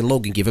phone. I'm saying,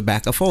 Logan, give her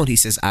back her phone. He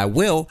says, I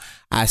will.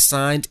 I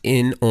signed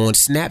in on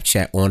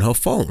Snapchat on her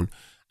phone.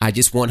 I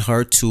just want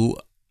her to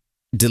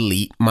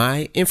delete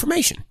my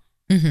information,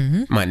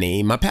 my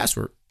name, my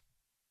password.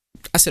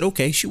 I said,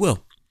 okay, she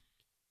will.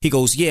 He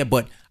goes, yeah,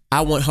 but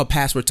I want her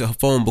password to her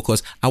phone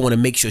because I want to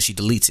make sure she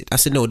deletes it. I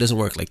said, no, it doesn't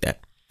work like that.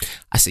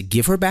 I said,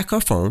 give her back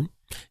her phone.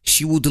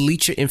 She will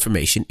delete your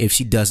information. If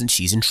she doesn't,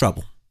 she's in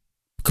trouble.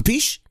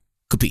 Capiche?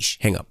 Capiche.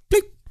 Hang up.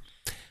 Bleep.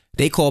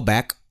 They call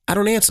back. I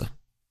don't answer.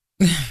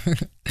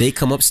 They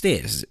come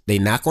upstairs. They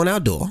knock on our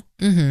door.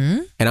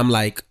 And I'm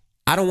like,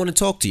 I don't want to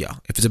talk to y'all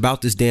if it's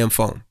about this damn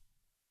phone.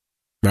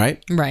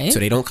 Right? Right. So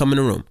they don't come in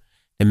the room.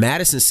 And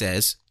Madison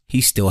says he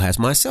still has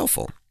my cell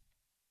phone.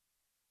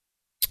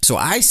 So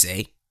I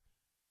say,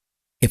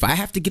 if I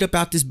have to get up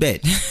out this bed,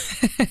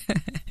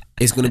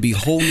 it's going to be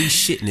holy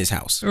shit in this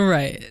house.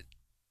 Right.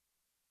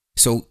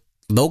 So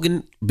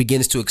Logan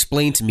begins to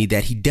explain to me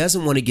that he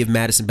doesn't want to give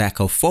Madison back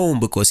her phone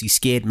because he's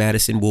scared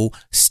Madison will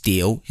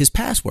steal his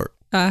password.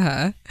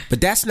 But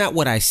that's not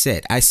what I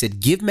said. I said,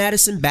 give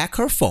Madison back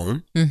her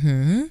phone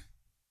and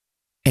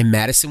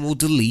Madison will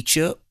delete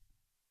your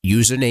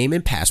username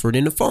and password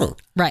in the phone.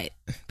 Right.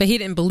 But he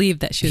didn't believe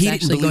that she was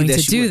actually going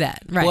to do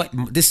that. Right.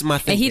 But this is my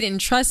thing. And he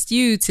didn't trust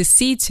you to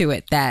see to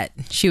it that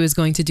she was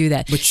going to do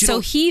that. So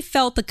he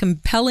felt the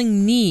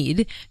compelling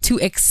need to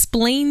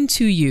explain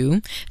to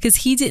you because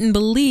he didn't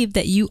believe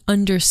that you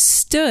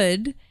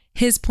understood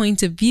his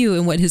point of view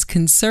and what his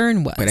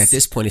concern was. But at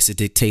this point, it's a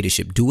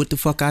dictatorship. Do what the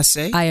fuck I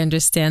say. I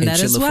understand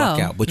that as well. Chill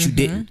the fuck out. But you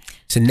didn't.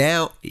 So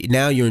now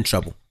you're in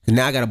trouble.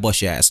 Now I got to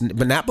bust your ass.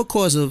 But not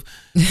because of,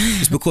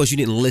 it's because you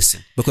didn't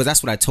listen. Because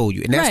that's what I told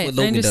you. And that's what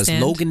Logan does.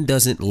 Logan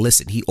doesn't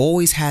listen. He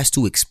always has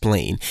to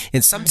explain.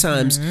 And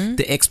sometimes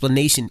the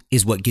explanation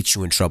is what gets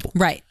you in trouble.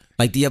 Right.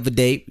 Like the other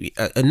day,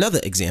 another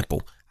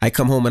example. I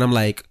come home and I'm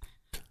like,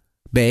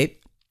 babe,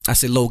 I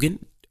said,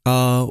 Logan,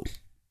 I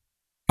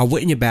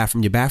went in your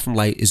bathroom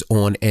light is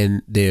on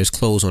and there's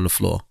clothes on the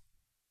floor.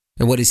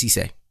 And what does he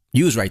say?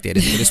 You was right there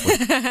this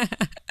one.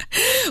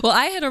 Well,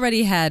 I had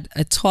already had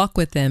a talk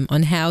with him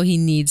on how he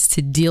needs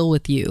to deal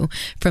with you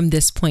from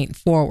this point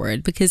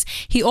forward, because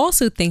he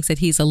also thinks that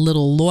he's a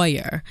little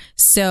lawyer.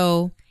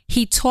 So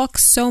he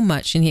talks so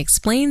much and he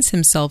explains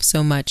himself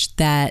so much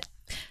that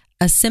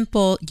a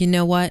simple, you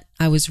know what,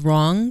 I was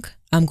wrong,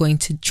 I'm going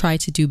to try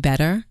to do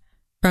better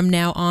from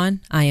now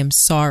on, I am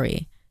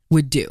sorry,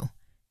 would do.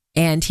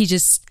 And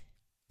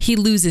he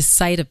loses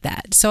sight of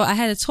that. So I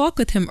had a talk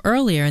with him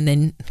earlier, and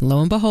then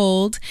lo and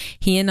behold,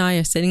 he and I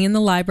are sitting in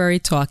the library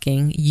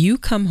talking. You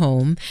come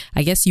home.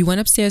 I guess you went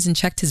upstairs and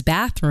checked his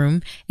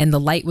bathroom, and the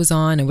light was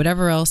on, and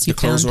whatever else you found.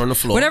 Clothes were on the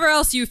floor. Whatever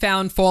else you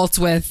found faults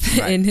with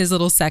in his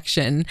little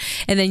section.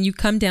 And then you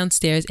come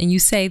downstairs and you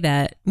say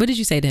that, what did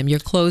you say to him? Your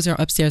clothes are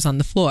upstairs on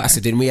the floor. I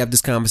said, didn't we have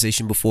this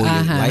conversation before?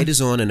 Your light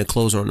is on and the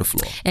clothes are on the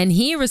floor. And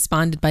he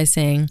responded by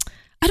saying,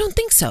 I don't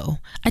think so.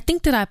 I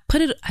think I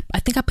put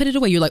it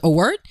away. You're like, oh,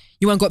 word?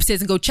 You want to go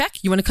upstairs and go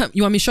check? You want to come?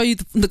 You want me to show you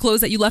the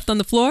clothes that you left on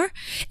the floor?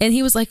 And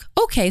he was like,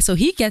 okay. So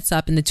he gets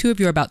up and the two of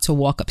you are about to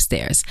walk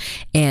upstairs.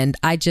 And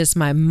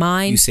my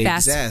mind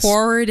fast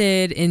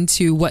forwarded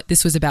into what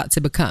this was about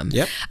to become.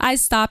 Yep. I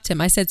stopped him.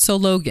 I said, so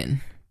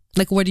Logan,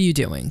 like, what are you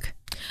doing?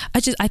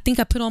 I think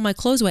I put all my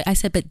clothes away. I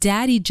said, but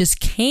Daddy just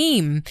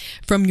came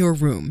from your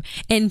room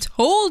and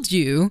told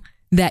you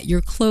that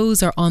your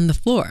clothes are on the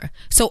floor.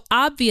 So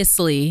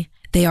obviously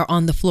they are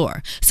on the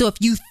floor. So if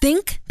you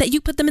think that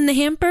you put them in the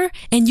hamper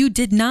and you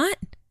did not,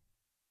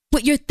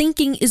 what you're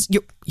thinking is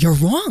you're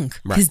wrong,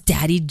 because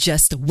Daddy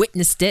just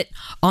witnessed it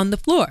on the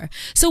floor.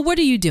 So what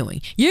are you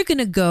doing? You're going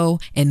to go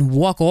and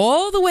walk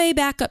all the way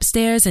back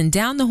upstairs and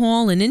down the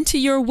hall and into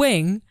your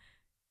wing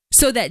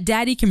so that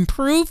Daddy can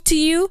prove to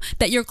you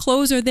that your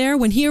clothes are there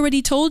when he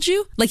already told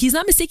you. Like, he's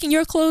not mistaking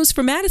your clothes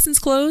for Madison's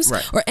clothes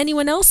or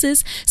anyone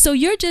else's. So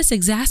you're just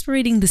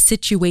exasperating the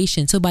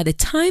situation. So by the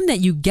time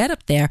that you get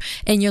up there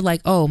and you're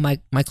like, oh, my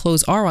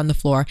clothes are on the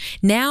floor,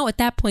 now at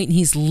that point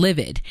he's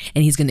livid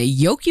and he's going to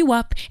yoke you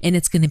up and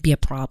it's going to be a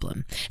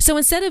problem. So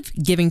instead of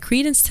giving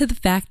credence to the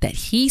fact that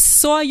he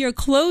saw your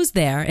clothes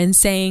there and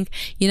saying,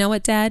 you know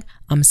what, Dad,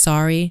 I'm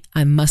sorry,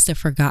 I must have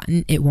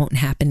forgotten, it won't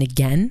happen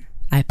again,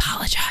 I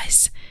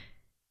apologize.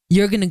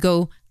 You're going to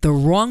go the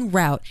wrong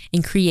route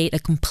and create a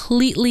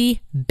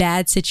completely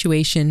bad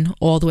situation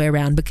all the way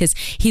around, because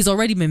he's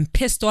already been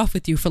pissed off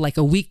with you for like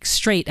a week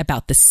straight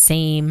about the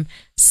same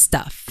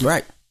stuff.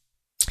 Right.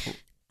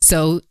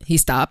 So he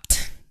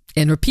stopped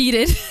and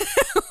repeated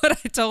what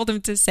I told him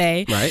to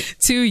say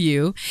to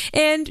you.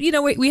 And, you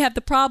know, we have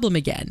the problem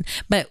again.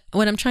 But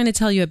what I'm trying to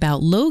tell you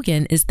about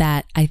Logan is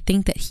that I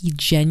think that he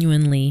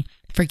genuinely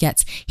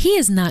forgets. He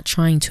is not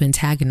trying to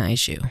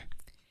antagonize you.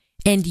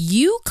 And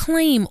you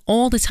claim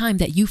all the time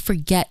that you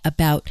forget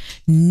about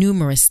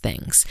numerous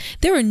things.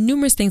 There are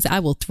numerous things that I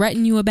will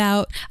threaten you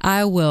about.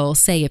 I will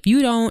say, if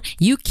you don't,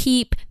 you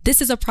keep,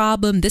 this is a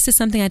problem, this is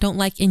something I don't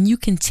like, and you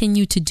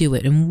continue to do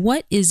it. And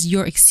what is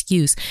your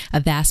excuse a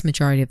vast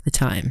majority of the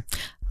time?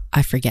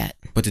 I forget.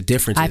 But the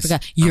difference is, I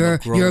forgot. You're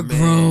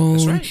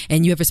grown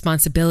and you have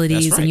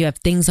responsibilities and you have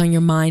things on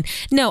your mind.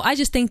 No, I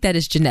just think that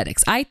is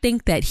genetics. I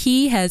think that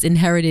he has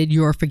inherited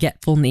your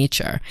forgetful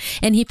nature,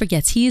 and he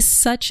forgets. He is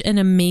such an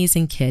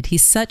amazing kid.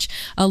 He's such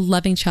a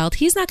loving child.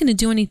 He's not going to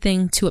do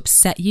anything to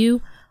upset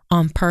you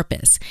on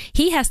purpose.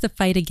 He has to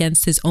fight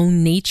against his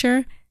own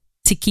nature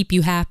to keep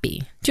you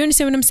happy. Do you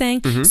understand what I'm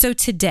saying? Mm-hmm. So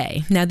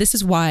today, now this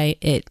is why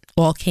it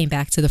all came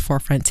back to the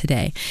forefront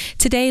today.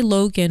 Today,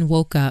 Logan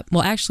woke up.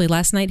 Well, actually,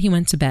 last night he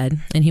went to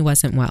bed and he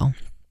wasn't well.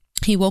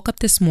 He woke up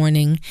this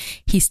morning.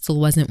 He still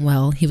wasn't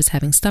well. He was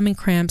having stomach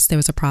cramps. There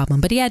was a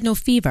problem, but he had no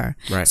fever.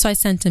 Right. So I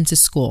sent him to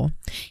school.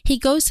 He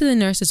goes to the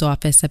nurse's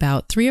office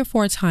about 3 or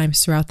 4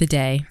 times throughout the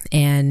day,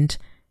 and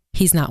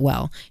he's not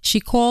well.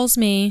 She calls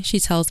me. She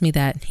tells me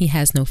that he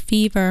has no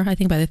fever. I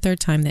think by the 3rd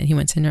time that he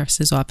went to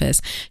nurse's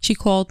office, she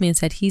called me and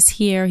said, he's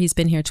here. He's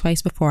been here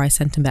twice before. I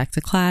sent him back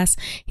to class.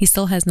 He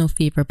still has no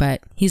fever,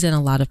 but he's in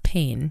a lot of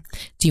pain.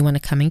 Do you want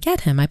to come and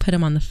get him? I put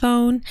him on the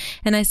phone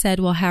and I said,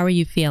 well, how are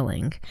you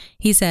feeling?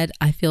 He said,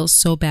 I feel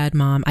so bad,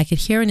 Mom. I could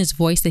hear in his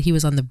voice that he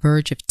was on the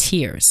verge of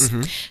tears.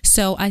 Mm-hmm.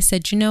 So I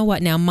said, you know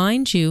what? Now,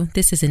 mind you,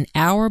 this is an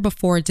hour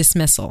before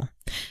dismissal.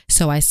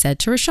 So I said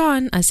to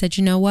Rashawn, I said,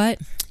 you know what?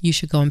 You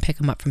should go and pick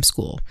him up from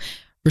school.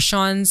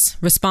 Rashawn's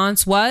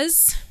response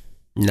was?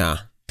 Nah.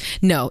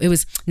 No, it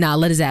was, nah,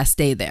 let his ass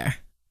stay there.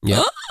 Yeah.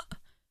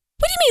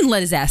 What do you mean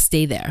let his ass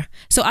stay there?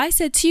 So I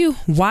said to you,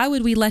 why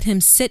would we let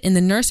him sit in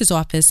the nurse's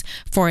office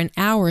for an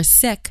hour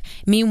sick?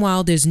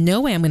 Meanwhile, there's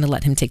no way I'm going to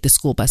let him take the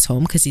school bus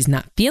home because he's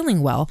not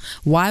feeling well.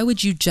 Why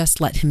would you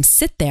just let him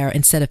sit there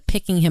instead of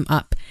picking him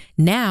up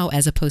now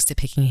as opposed to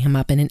picking him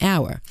up in an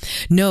hour?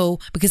 No,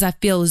 because I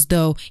feel as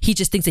though he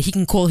just thinks that he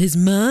can call his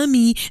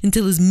mommy and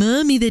tell his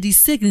mommy that he's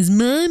sick and his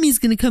mommy's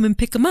going to come and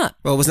pick him up.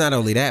 Well, it was not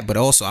only that, but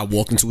also I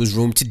walked into his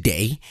room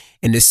today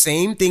and the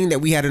same thing that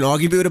we had an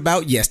argument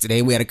about yesterday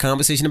and we had a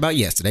conversation about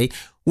yesterday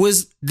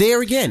was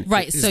there again.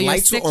 Right. So your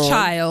sick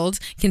child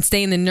can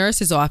stay in the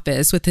nurse's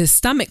office with his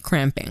stomach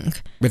cramping.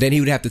 But then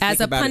he would have to think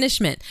as a about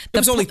punishment. It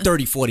was only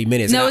 30, 40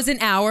 minutes. No, it was an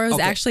hour. It was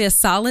actually a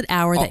solid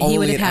hour that he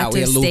would have had to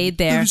have stayed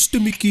there.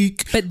 Stomach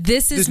ache. But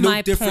this is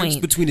my point. There's no difference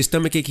between the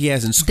stomach ache he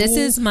has in school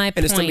and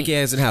the stomach he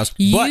has in house.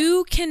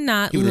 You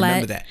cannot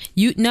let that.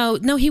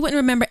 No, he wouldn't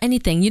remember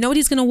anything. You know what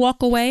he's going to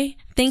walk away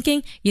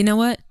thinking? You know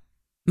what?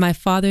 My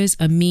father's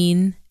a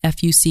mean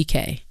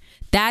F-U-C-K.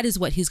 That is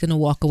what he's going to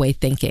walk away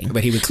thinking.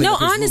 But he would clean up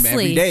his room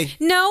every day.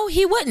 No,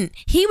 he wouldn't.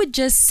 He would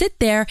just sit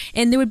there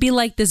and there would be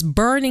like this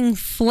burning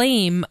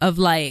flame of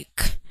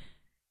like,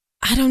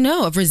 I don't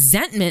know, of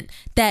resentment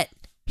that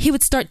he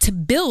would start to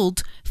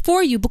build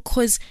for you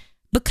because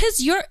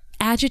you're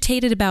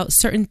agitated about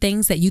certain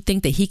things that you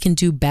think that he can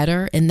do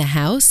better in the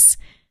house.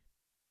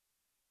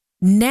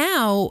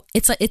 Now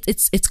it's like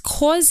it's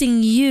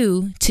causing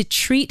you to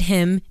treat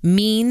him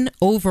mean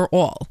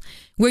overall,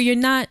 where you're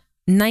not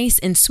nice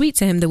and sweet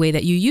to him the way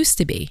that you used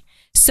to be.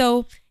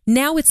 So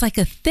now it's like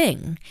a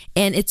thing,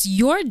 and it's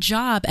your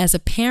job as a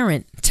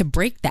parent to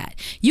break that.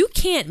 You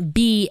can't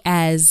be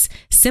as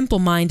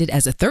simple-minded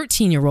as a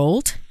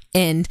 13-year-old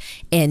and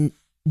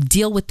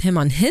deal with him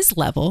on his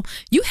level.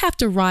 You have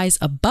to rise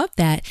above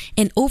that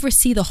and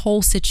oversee the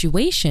whole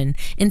situation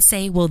and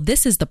say, well,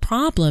 this is the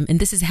problem and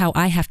this is how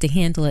I have to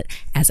handle it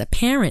as a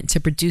parent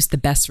to produce the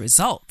best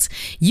results.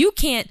 You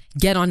can't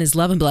get on his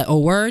level and be like, oh,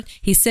 word,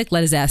 he's sick,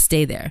 let his ass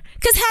stay there.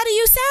 Because how do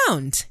you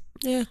sound?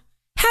 Yeah.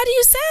 How do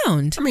you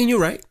sound? I mean, you're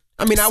right.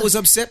 I mean, I was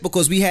upset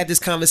because we had this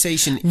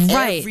conversation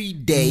every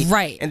day.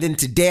 Right. And then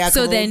today I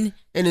come home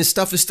and his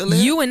stuff is still there.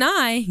 You and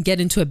I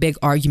get into a big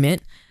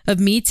argument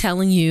of me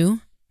telling you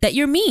that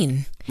you're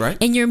mean. Right.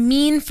 And you're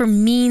mean for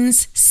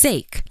mean's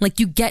sake. Like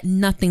you get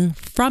nothing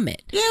from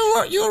it.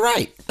 Yeah, you're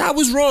right. I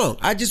was wrong.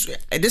 This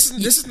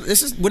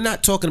is we're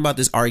not talking about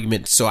this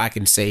argument so I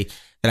can say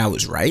that I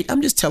was right.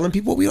 I'm just telling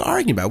people what we were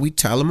arguing about. We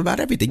tell them about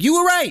everything.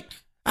 You were right.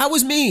 I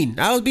was mean.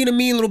 I was being a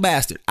mean little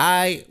bastard.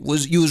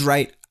 You was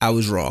right. I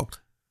was wrong.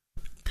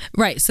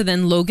 Right. So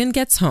then Logan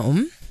gets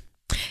home.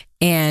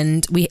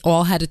 And we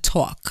all had a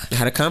talk.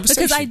 Had a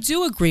conversation. Because I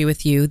do agree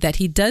with you that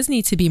he does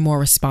need to be more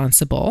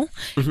responsible.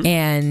 Mm-hmm.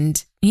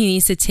 And he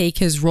needs to take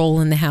his role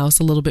in the house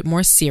a little bit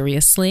more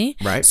seriously.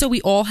 Right. So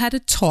we all had a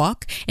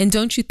talk. And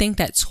don't you think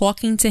that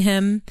talking to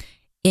him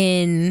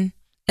in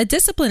a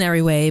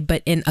disciplinary way,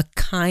 but in a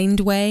kind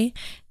way,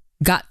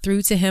 got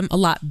through to him a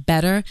lot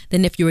better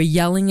than if you were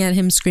yelling at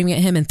him, screaming at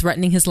him, and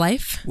threatening his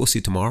life? We'll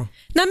see tomorrow.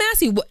 Now I'm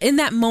asking, in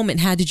that moment,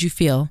 how did you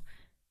feel?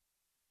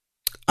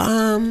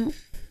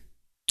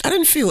 I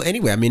didn't feel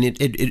anyway. I mean,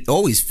 it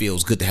always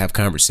feels good to have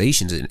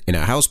conversations in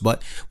our house,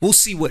 but we'll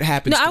see what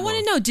happens. No, I want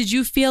to know, did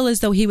you feel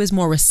as though he was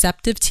more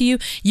receptive to you?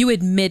 You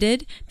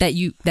admitted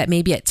that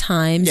maybe at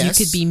times you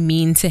could be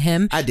mean to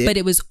him. I did. But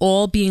it was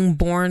all being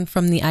born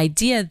from the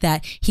idea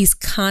that he's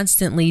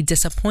constantly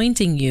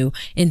disappointing you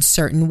in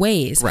certain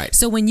ways. Right.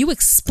 So when you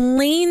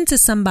explain to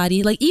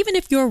somebody, like even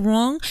if you're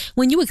wrong,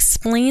 when you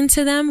explain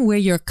to them where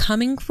you're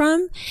coming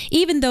from,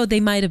 even though they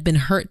might have been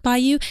hurt by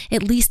you,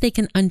 at least they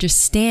can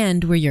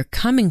understand where you're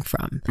coming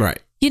from.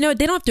 Right. You know,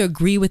 they don't have to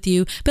agree with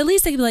you, but at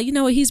least they can be like, you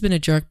know what, he's been a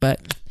jerk,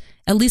 but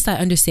at least I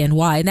understand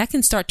why. And that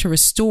can start to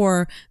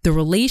restore the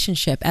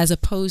relationship as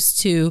opposed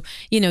to,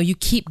 you know, you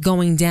keep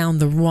going down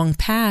the wrong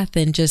path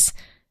and just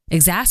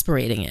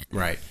exasperating it.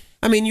 Right.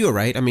 I mean, you're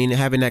right. I mean,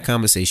 having that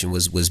conversation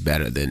was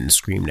better than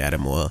screaming at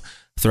him or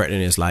threatening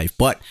his life.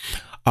 But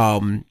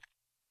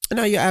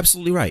no, you're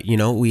absolutely right. You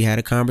know, we had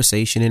a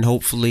conversation and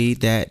hopefully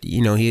that,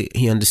 you know,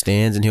 he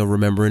understands and he'll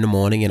remember in the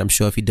morning. And I'm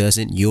sure if he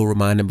doesn't, you'll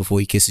remind him before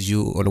he kisses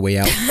you on the way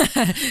out.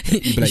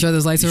 You sure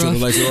those lights are off? The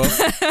lights are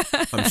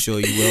off? I'm sure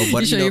you will.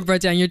 But, you sure you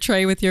brought down your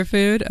tray with your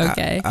food?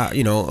 Okay.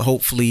 You know,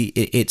 hopefully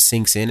it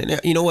sinks in.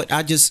 And you know what?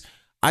 I just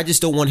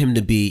don't want him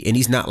to be, and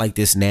he's not like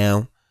this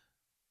now,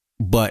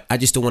 but I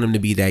just don't want him to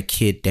be that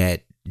kid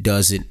that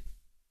doesn't,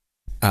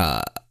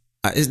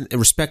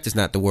 respect is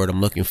not the word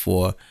I'm looking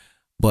for,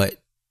 but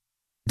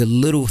the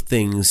little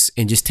things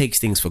and just takes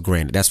things for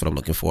granted. That's what I'm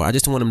looking for. I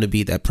just don't want him to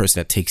be that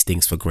person that takes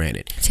things for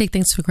granted. Take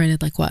things for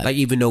granted like what? Like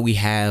even though we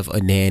have a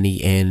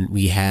nanny and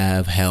we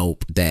have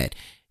help, that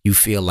you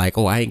feel like,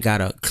 oh, I ain't got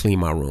to clean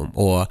my room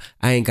or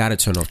I ain't got to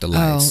turn off the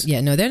lights. Oh,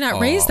 yeah. No, they're not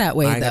raised that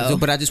way though.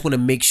 But I just want to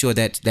make sure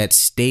that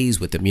stays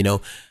with him, you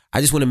know. I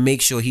just want to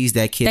make sure he's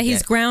that kid. That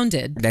he's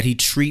grounded. That he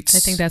treats. I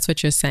think that's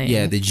what you're saying.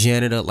 Yeah, the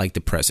janitor like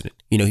the president.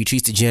 You know, he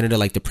treats the janitor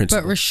like the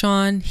principal. But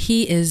Rashawn,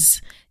 he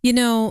is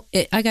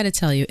I got to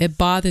tell you, it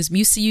bothers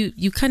me.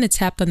 You kind of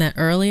tapped on that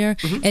earlier,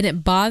 and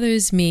it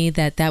bothers me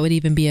that would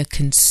even be a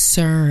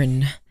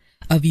concern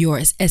of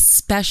yours,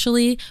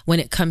 especially when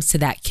it comes to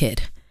that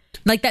kid.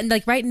 Like that,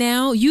 like right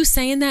now, you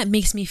saying that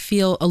makes me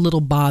feel a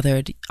little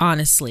bothered,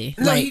 honestly.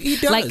 No, he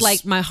does.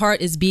 Like my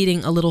heart is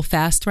beating a little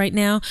fast right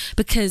now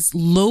because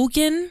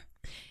Logan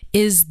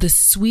is the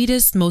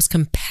sweetest, most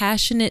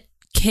compassionate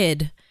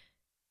kid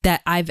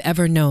that I've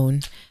ever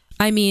known.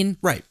 I mean,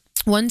 right.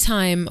 One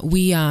time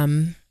we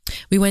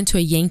went to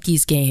a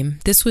Yankees game.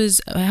 This was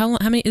how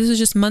many? This was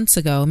just months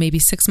ago, maybe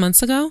 6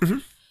 months ago.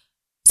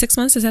 6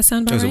 months? Does that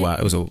sound about right?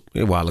 It was a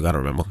while ago. I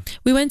don't remember.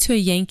 We went to a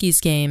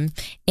Yankees game,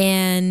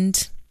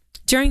 and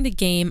during the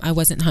game, I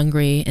wasn't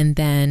hungry. And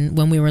then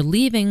when we were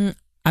leaving,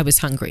 I was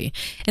hungry.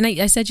 And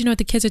I said,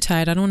 the kids are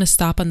tired. I don't want to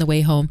stop on the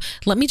way home.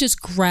 Let me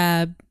just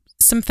grab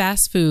some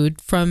fast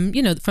food from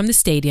the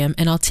stadium,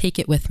 and I'll take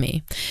it with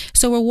me.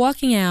 So we're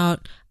walking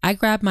out. I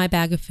grabbed my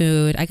bag of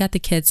food. I got the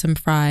kids some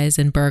fries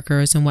and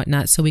burgers and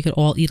whatnot so we could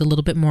all eat a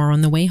little bit more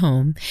on the way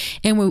home.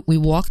 And we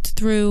walked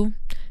through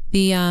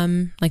the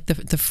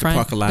front.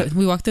 Parking lot.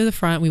 We walked through the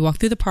front. We walked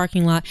through the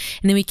parking lot,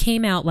 and then we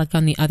came out like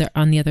on the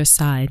other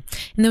side.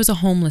 And there was a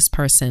homeless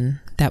person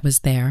that was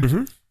there.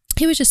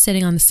 He was just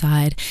sitting on the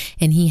side,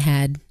 and he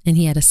had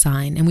a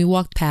sign. And we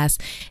walked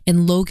past,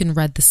 and Logan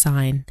read the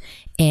sign,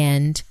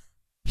 and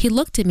he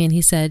looked at me and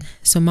he said,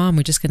 "So, Mom,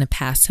 we're just going to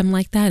pass him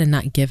like that and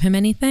not give him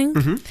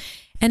anything?"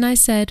 And I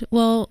said,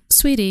 "Well,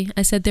 sweetie,"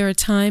 I said, "there are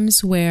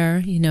times where,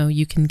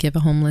 you can give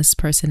a homeless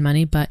person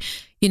money, but,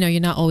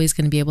 you're not always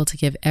going to be able to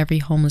give every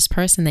homeless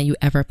person that you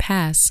ever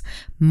pass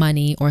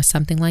money or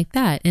something like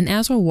that." And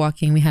as we're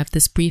walking, we have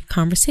this brief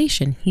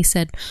conversation. He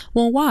said,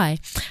 "Well, why?"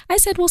 I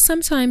said, "Well,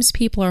 sometimes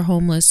people are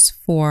homeless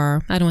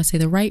for, I don't want to say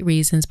the right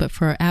reasons, but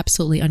for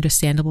absolutely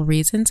understandable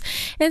reasons.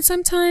 And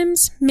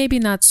sometimes maybe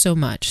not so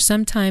much.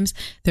 Sometimes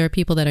there are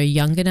people that are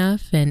young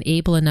enough and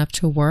able enough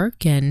to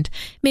work, and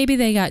maybe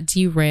they got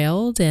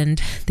derailed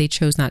and they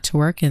chose not to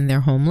work and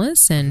they're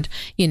homeless, and,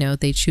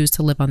 they choose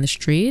to live on the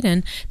street.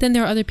 And then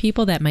there are other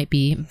people that might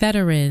be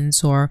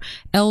veterans or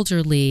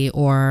elderly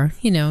or,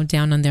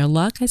 down on their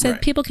luck." I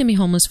said, People can be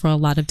homeless for a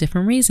lot of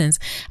different reasons.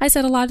 I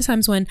said, a lot of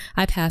times when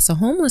I pass a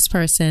homeless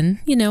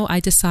person, I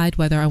decide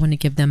whether I want to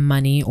give them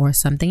money or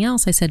something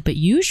else. I said, but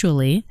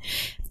usually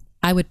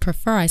I would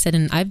prefer, I said,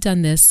 and I've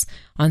done this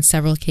on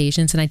several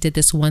occasions, and I did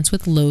this once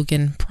with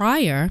Logan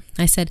prior.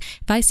 I said,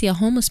 if I see a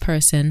homeless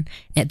person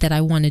that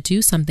I want to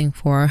do something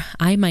for,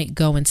 I might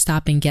go and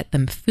stop and get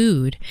them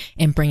food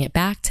and bring it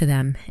back to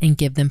them and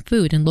give them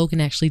food. And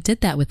Logan actually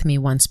did that with me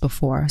once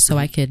before, so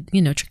I could,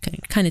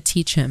 kind of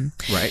teach him.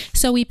 Right.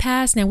 So we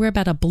passed. Now we're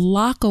about a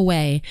block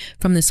away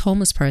from this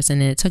homeless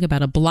person, and it took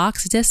about a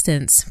block's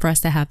distance for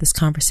us to have this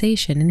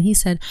conversation. And he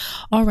said,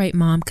 "All right,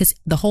 Mom," because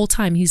the whole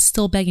time he's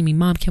still begging me,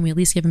 "Mom, can we at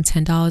least give him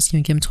 $10? Can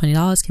we give him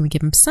 $20? Can we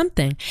give him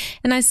something?"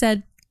 And I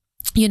said,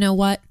 "You know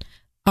what?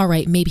 All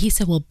right, maybe." He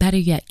said, "Well, better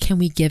yet, can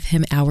we give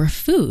him our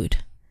food?"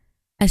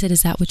 I said,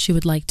 "Is that what you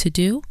would like to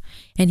do?"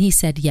 And he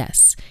said,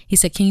 "Yes." He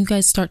said, "Can you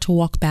guys start to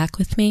walk back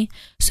with me?"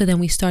 So then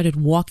we started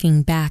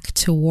walking back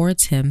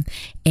towards him,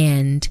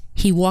 and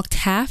he walked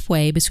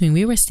halfway between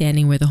we were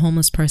standing where the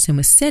homeless person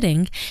was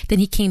sitting. Then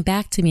he came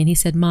back to me and he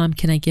said, "Mom,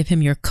 can I give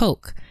him your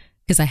Coke?"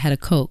 Because I had a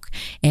Coke.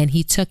 And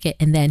he took it,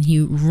 and then he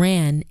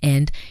ran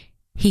and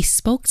he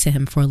spoke to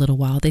him for a little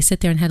while. They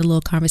sat there and had a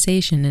little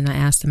conversation, and I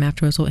asked him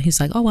afterwards, he's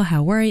like, "Oh, well,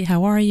 how are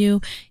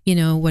you?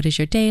 What is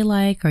your day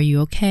like? Are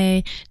you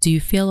okay? Do you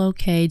feel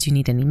okay? Do you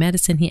need any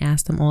medicine?" He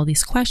asked him all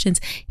these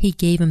questions. He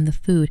gave him the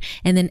food.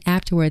 And then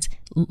afterwards,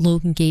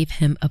 Logan gave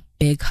him a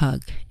big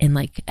hug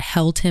and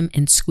held him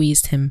and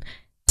squeezed him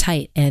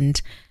tight.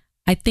 And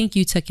I think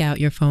you took out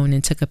your phone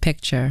and took a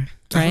picture,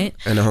 right?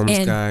 And the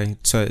homeless guy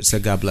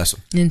said, "God bless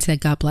him." And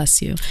said, "God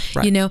bless you."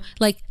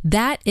 Right.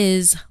 That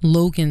is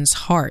Logan's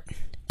heart.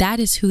 That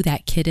is who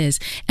that kid is.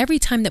 Every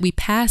time that we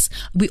pass,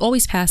 we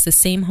always pass the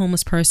same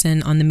homeless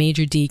person on the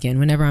Major Deegan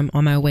whenever I'm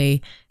on my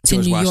way to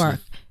George New Washington. York.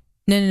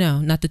 No,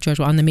 not the George.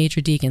 On the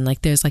Major Deegan,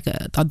 there's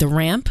the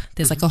ramp.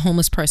 There's a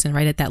homeless person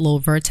right at that little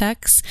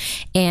vertex.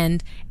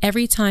 And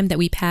every time that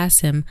we pass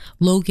him,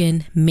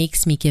 Logan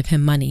makes me give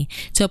him money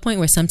to a point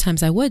where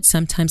sometimes I would,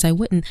 sometimes I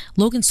wouldn't.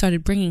 Logan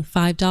started bringing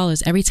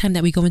 $5 every time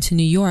that we go into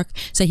New York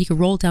so he could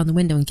roll down the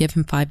window and give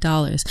him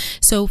 $5.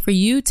 So for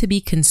you to be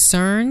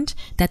concerned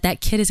that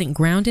kid isn't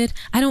grounded,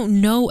 I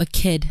don't know a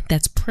kid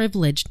that's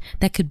privileged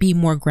that could be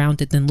more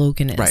grounded than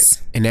Logan is.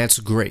 Right. And that's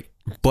great.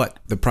 But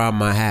the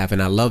problem I have,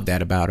 and I love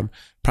that about him,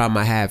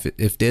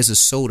 if there's a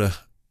soda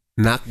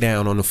knocked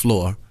down on the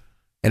floor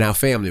in our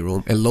family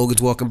room and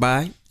Logan's walking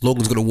by,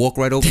 Logan's going to walk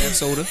right over that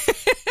soda.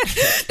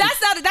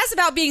 That's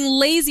about being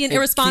lazy and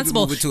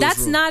irresponsible.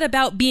 That's not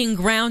about being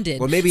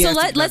grounded. Well, maybe so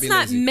let's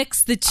not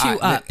mix the two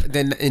up.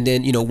 Then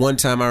one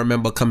time I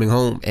remember coming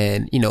home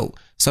and,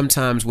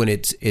 sometimes when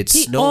it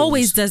snows. He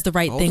always does the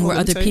right thing where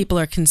other people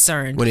are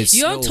concerned. When it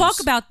snows, don't talk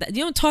about that.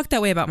 You don't talk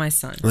that way about my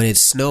son. When it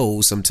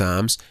snows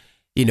sometimes,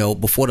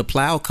 before the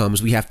plow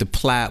comes, we have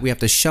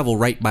to shovel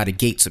right by the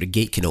gate so the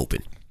gate can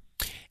open.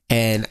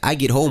 And I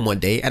get home one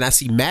day and I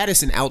see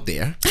Madison out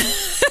there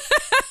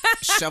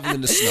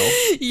shoveling the snow.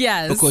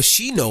 Yes. Because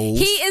she knows.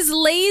 He is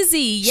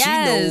lazy.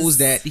 Yes. She knows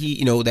that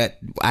that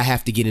I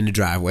have to get in the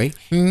driveway.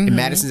 And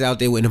Madison's out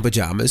there in her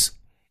pajamas.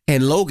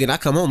 And Logan, I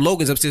come home,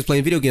 Logan's upstairs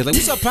playing video games. Like,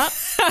 what's up, Pop?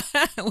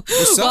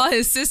 What's up? While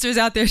his sister's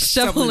out there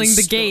shoveling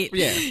the gate.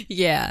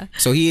 Yeah.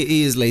 So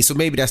he is lazy. So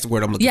maybe that's the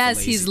word I'm looking for.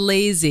 Yes, he's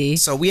lazy.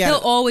 So he'll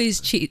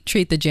always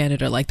treat the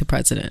janitor like the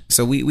president.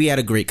 So we had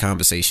a great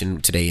conversation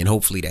today, and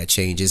hopefully that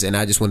changes. And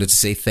I just wanted to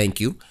say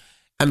thank you.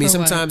 I mean,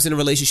 sometimes in a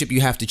relationship,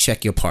 you have to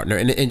check your partner.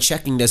 And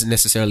checking doesn't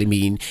necessarily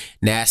mean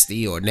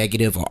nasty or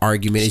negative or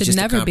argument. It's just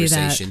a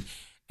conversation.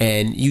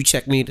 And you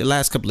checked me the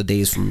last couple of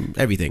days from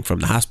everything, from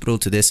the hospital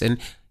to this. And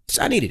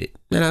I needed it.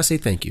 And I'll say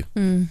thank you.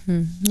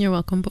 Mm-hmm. You're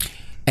welcome.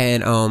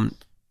 And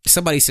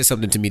somebody said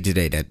something to me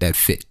today that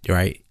fit,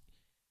 right?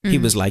 He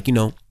was like,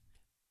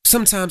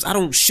 sometimes I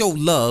don't show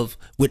love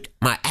with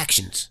my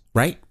actions,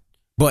 right?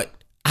 But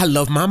I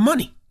love my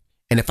money.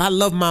 And if I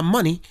love my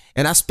money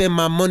and I spend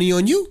my money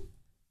on you,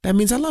 that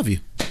means I love you.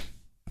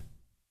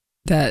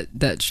 That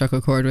struck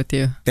a chord with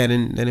you.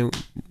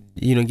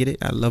 You don't get it?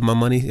 I love my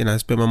money and I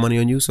spend my money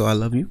on you, so I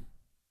love you.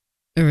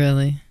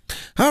 Really?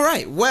 All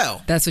right,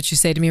 well. That's what you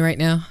say to me right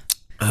now?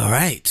 All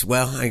right,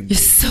 well. You're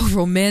so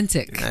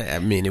romantic. I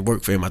mean, it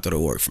worked for him. I thought it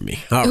worked for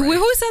me. All right.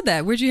 Who said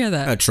that? Where'd you hear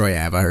that? Troy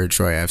Ave. I heard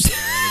Troy Ave say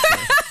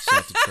that. Shout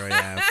out to Troy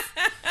Ave.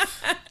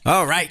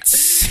 All right.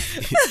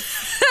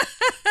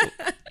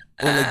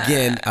 Well,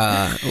 again,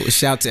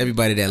 shout out to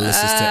everybody that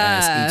listens to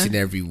us each and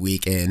every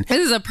week. And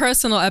this is a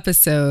personal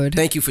episode.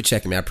 Thank you for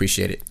checking me. I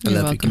appreciate it. You're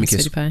welcome, Give me a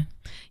kiss. Pie.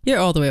 You're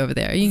all the way over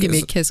there. You can give me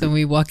a kiss when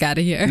we walk out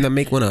of here. No,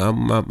 make one.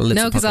 No,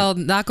 because I'll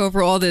knock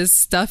over all this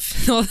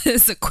stuff, all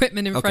this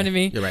equipment in front of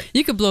me. You're right.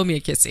 You could blow me a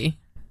kissy.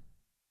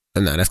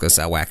 No, that's going to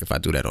sound whack if I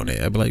do that on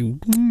there. I'd be like,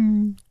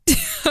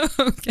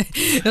 Okay.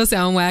 It'll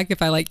sound whack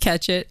if I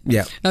catch it.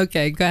 Yeah.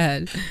 Okay, go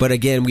ahead. But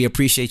again, we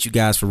appreciate you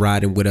guys for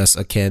riding with us.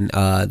 Again,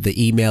 the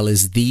email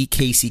is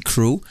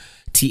thekcrew,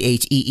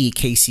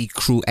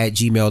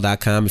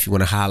 THEEKCcrew@gmail.com if you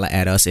want to holler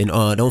at us. And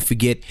don't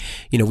forget,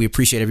 we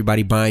appreciate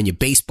everybody buying your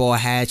baseball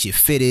hats, your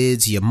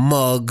fitteds, your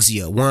mugs,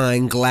 your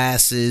wine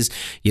glasses,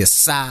 your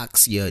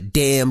socks, your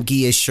damn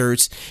Gia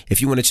shirts.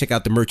 If you want to check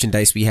out the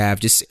merchandise we have,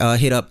 just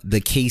hit up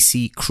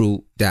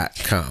thekcrew.com.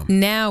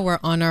 Now we're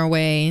on our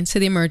way to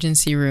the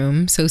emergency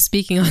room. So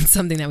speaking on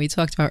something that we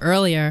talked about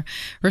earlier,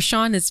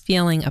 Rashawn is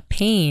feeling a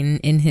pain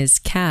in his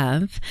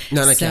calf.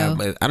 Not calf,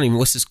 but I don't even,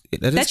 what's this?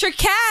 That's your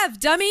calf,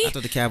 dummy. I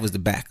thought the calf was the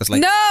back. It's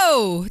like,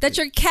 no, that's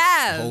your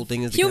calf. The whole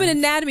thing is the Human calf?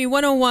 Anatomy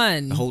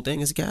 101. The whole thing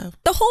is the calf?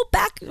 The whole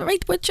back,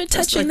 right? What you're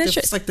touching.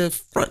 It's like the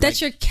front.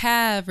 That's your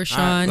calf, Rashawn.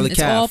 Right, well,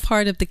 it's all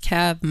part of the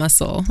calf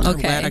muscle. Okay. I'm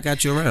glad I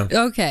got you around.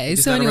 Okay.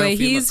 So anyway,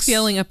 he's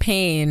feeling a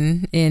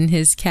pain in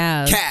his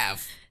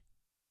calf.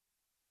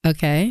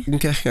 Okay. I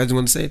just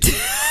want to say it too.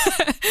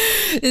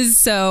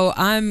 So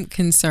I'm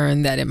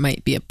concerned that it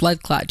might be a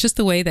blood clot. Just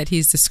the way that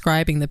he's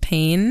describing the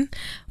pain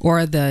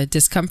or the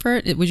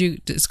discomfort. Would you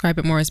describe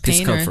it more as pain?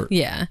 Discomfort.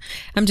 Yeah.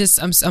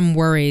 I'm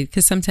worried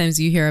because sometimes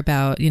you hear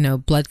about,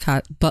 blood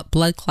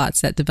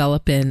clots that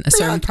develop in a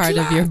certain part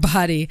of your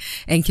body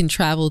and can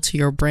travel to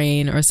your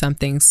brain or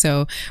something.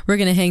 So we're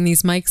going to hang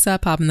these mics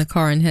up, hop in the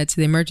car and head to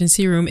the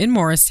emergency room in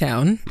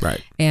Morristown.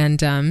 Right.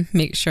 And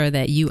make sure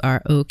that you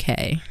are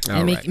okay.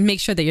 Make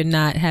sure that you're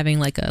not having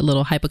like a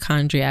little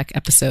hypochondriac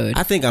episode.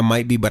 I think I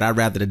might be, but I'd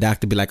rather the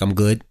doctor be like, I'm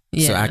good.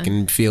 Yeah. So I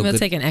can feel good. We'll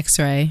take an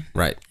x-ray.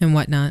 Right. And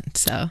whatnot.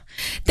 So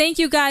thank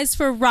you guys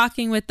for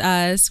rocking with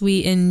us.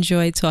 We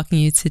enjoyed talking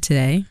to you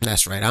today.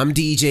 That's right. I'm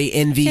DJ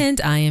Envy.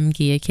 And I am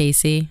Gia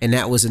Casey. And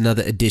that was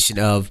another edition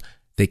of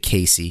The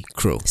Casey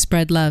Crew.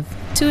 Spread love.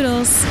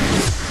 Toodles.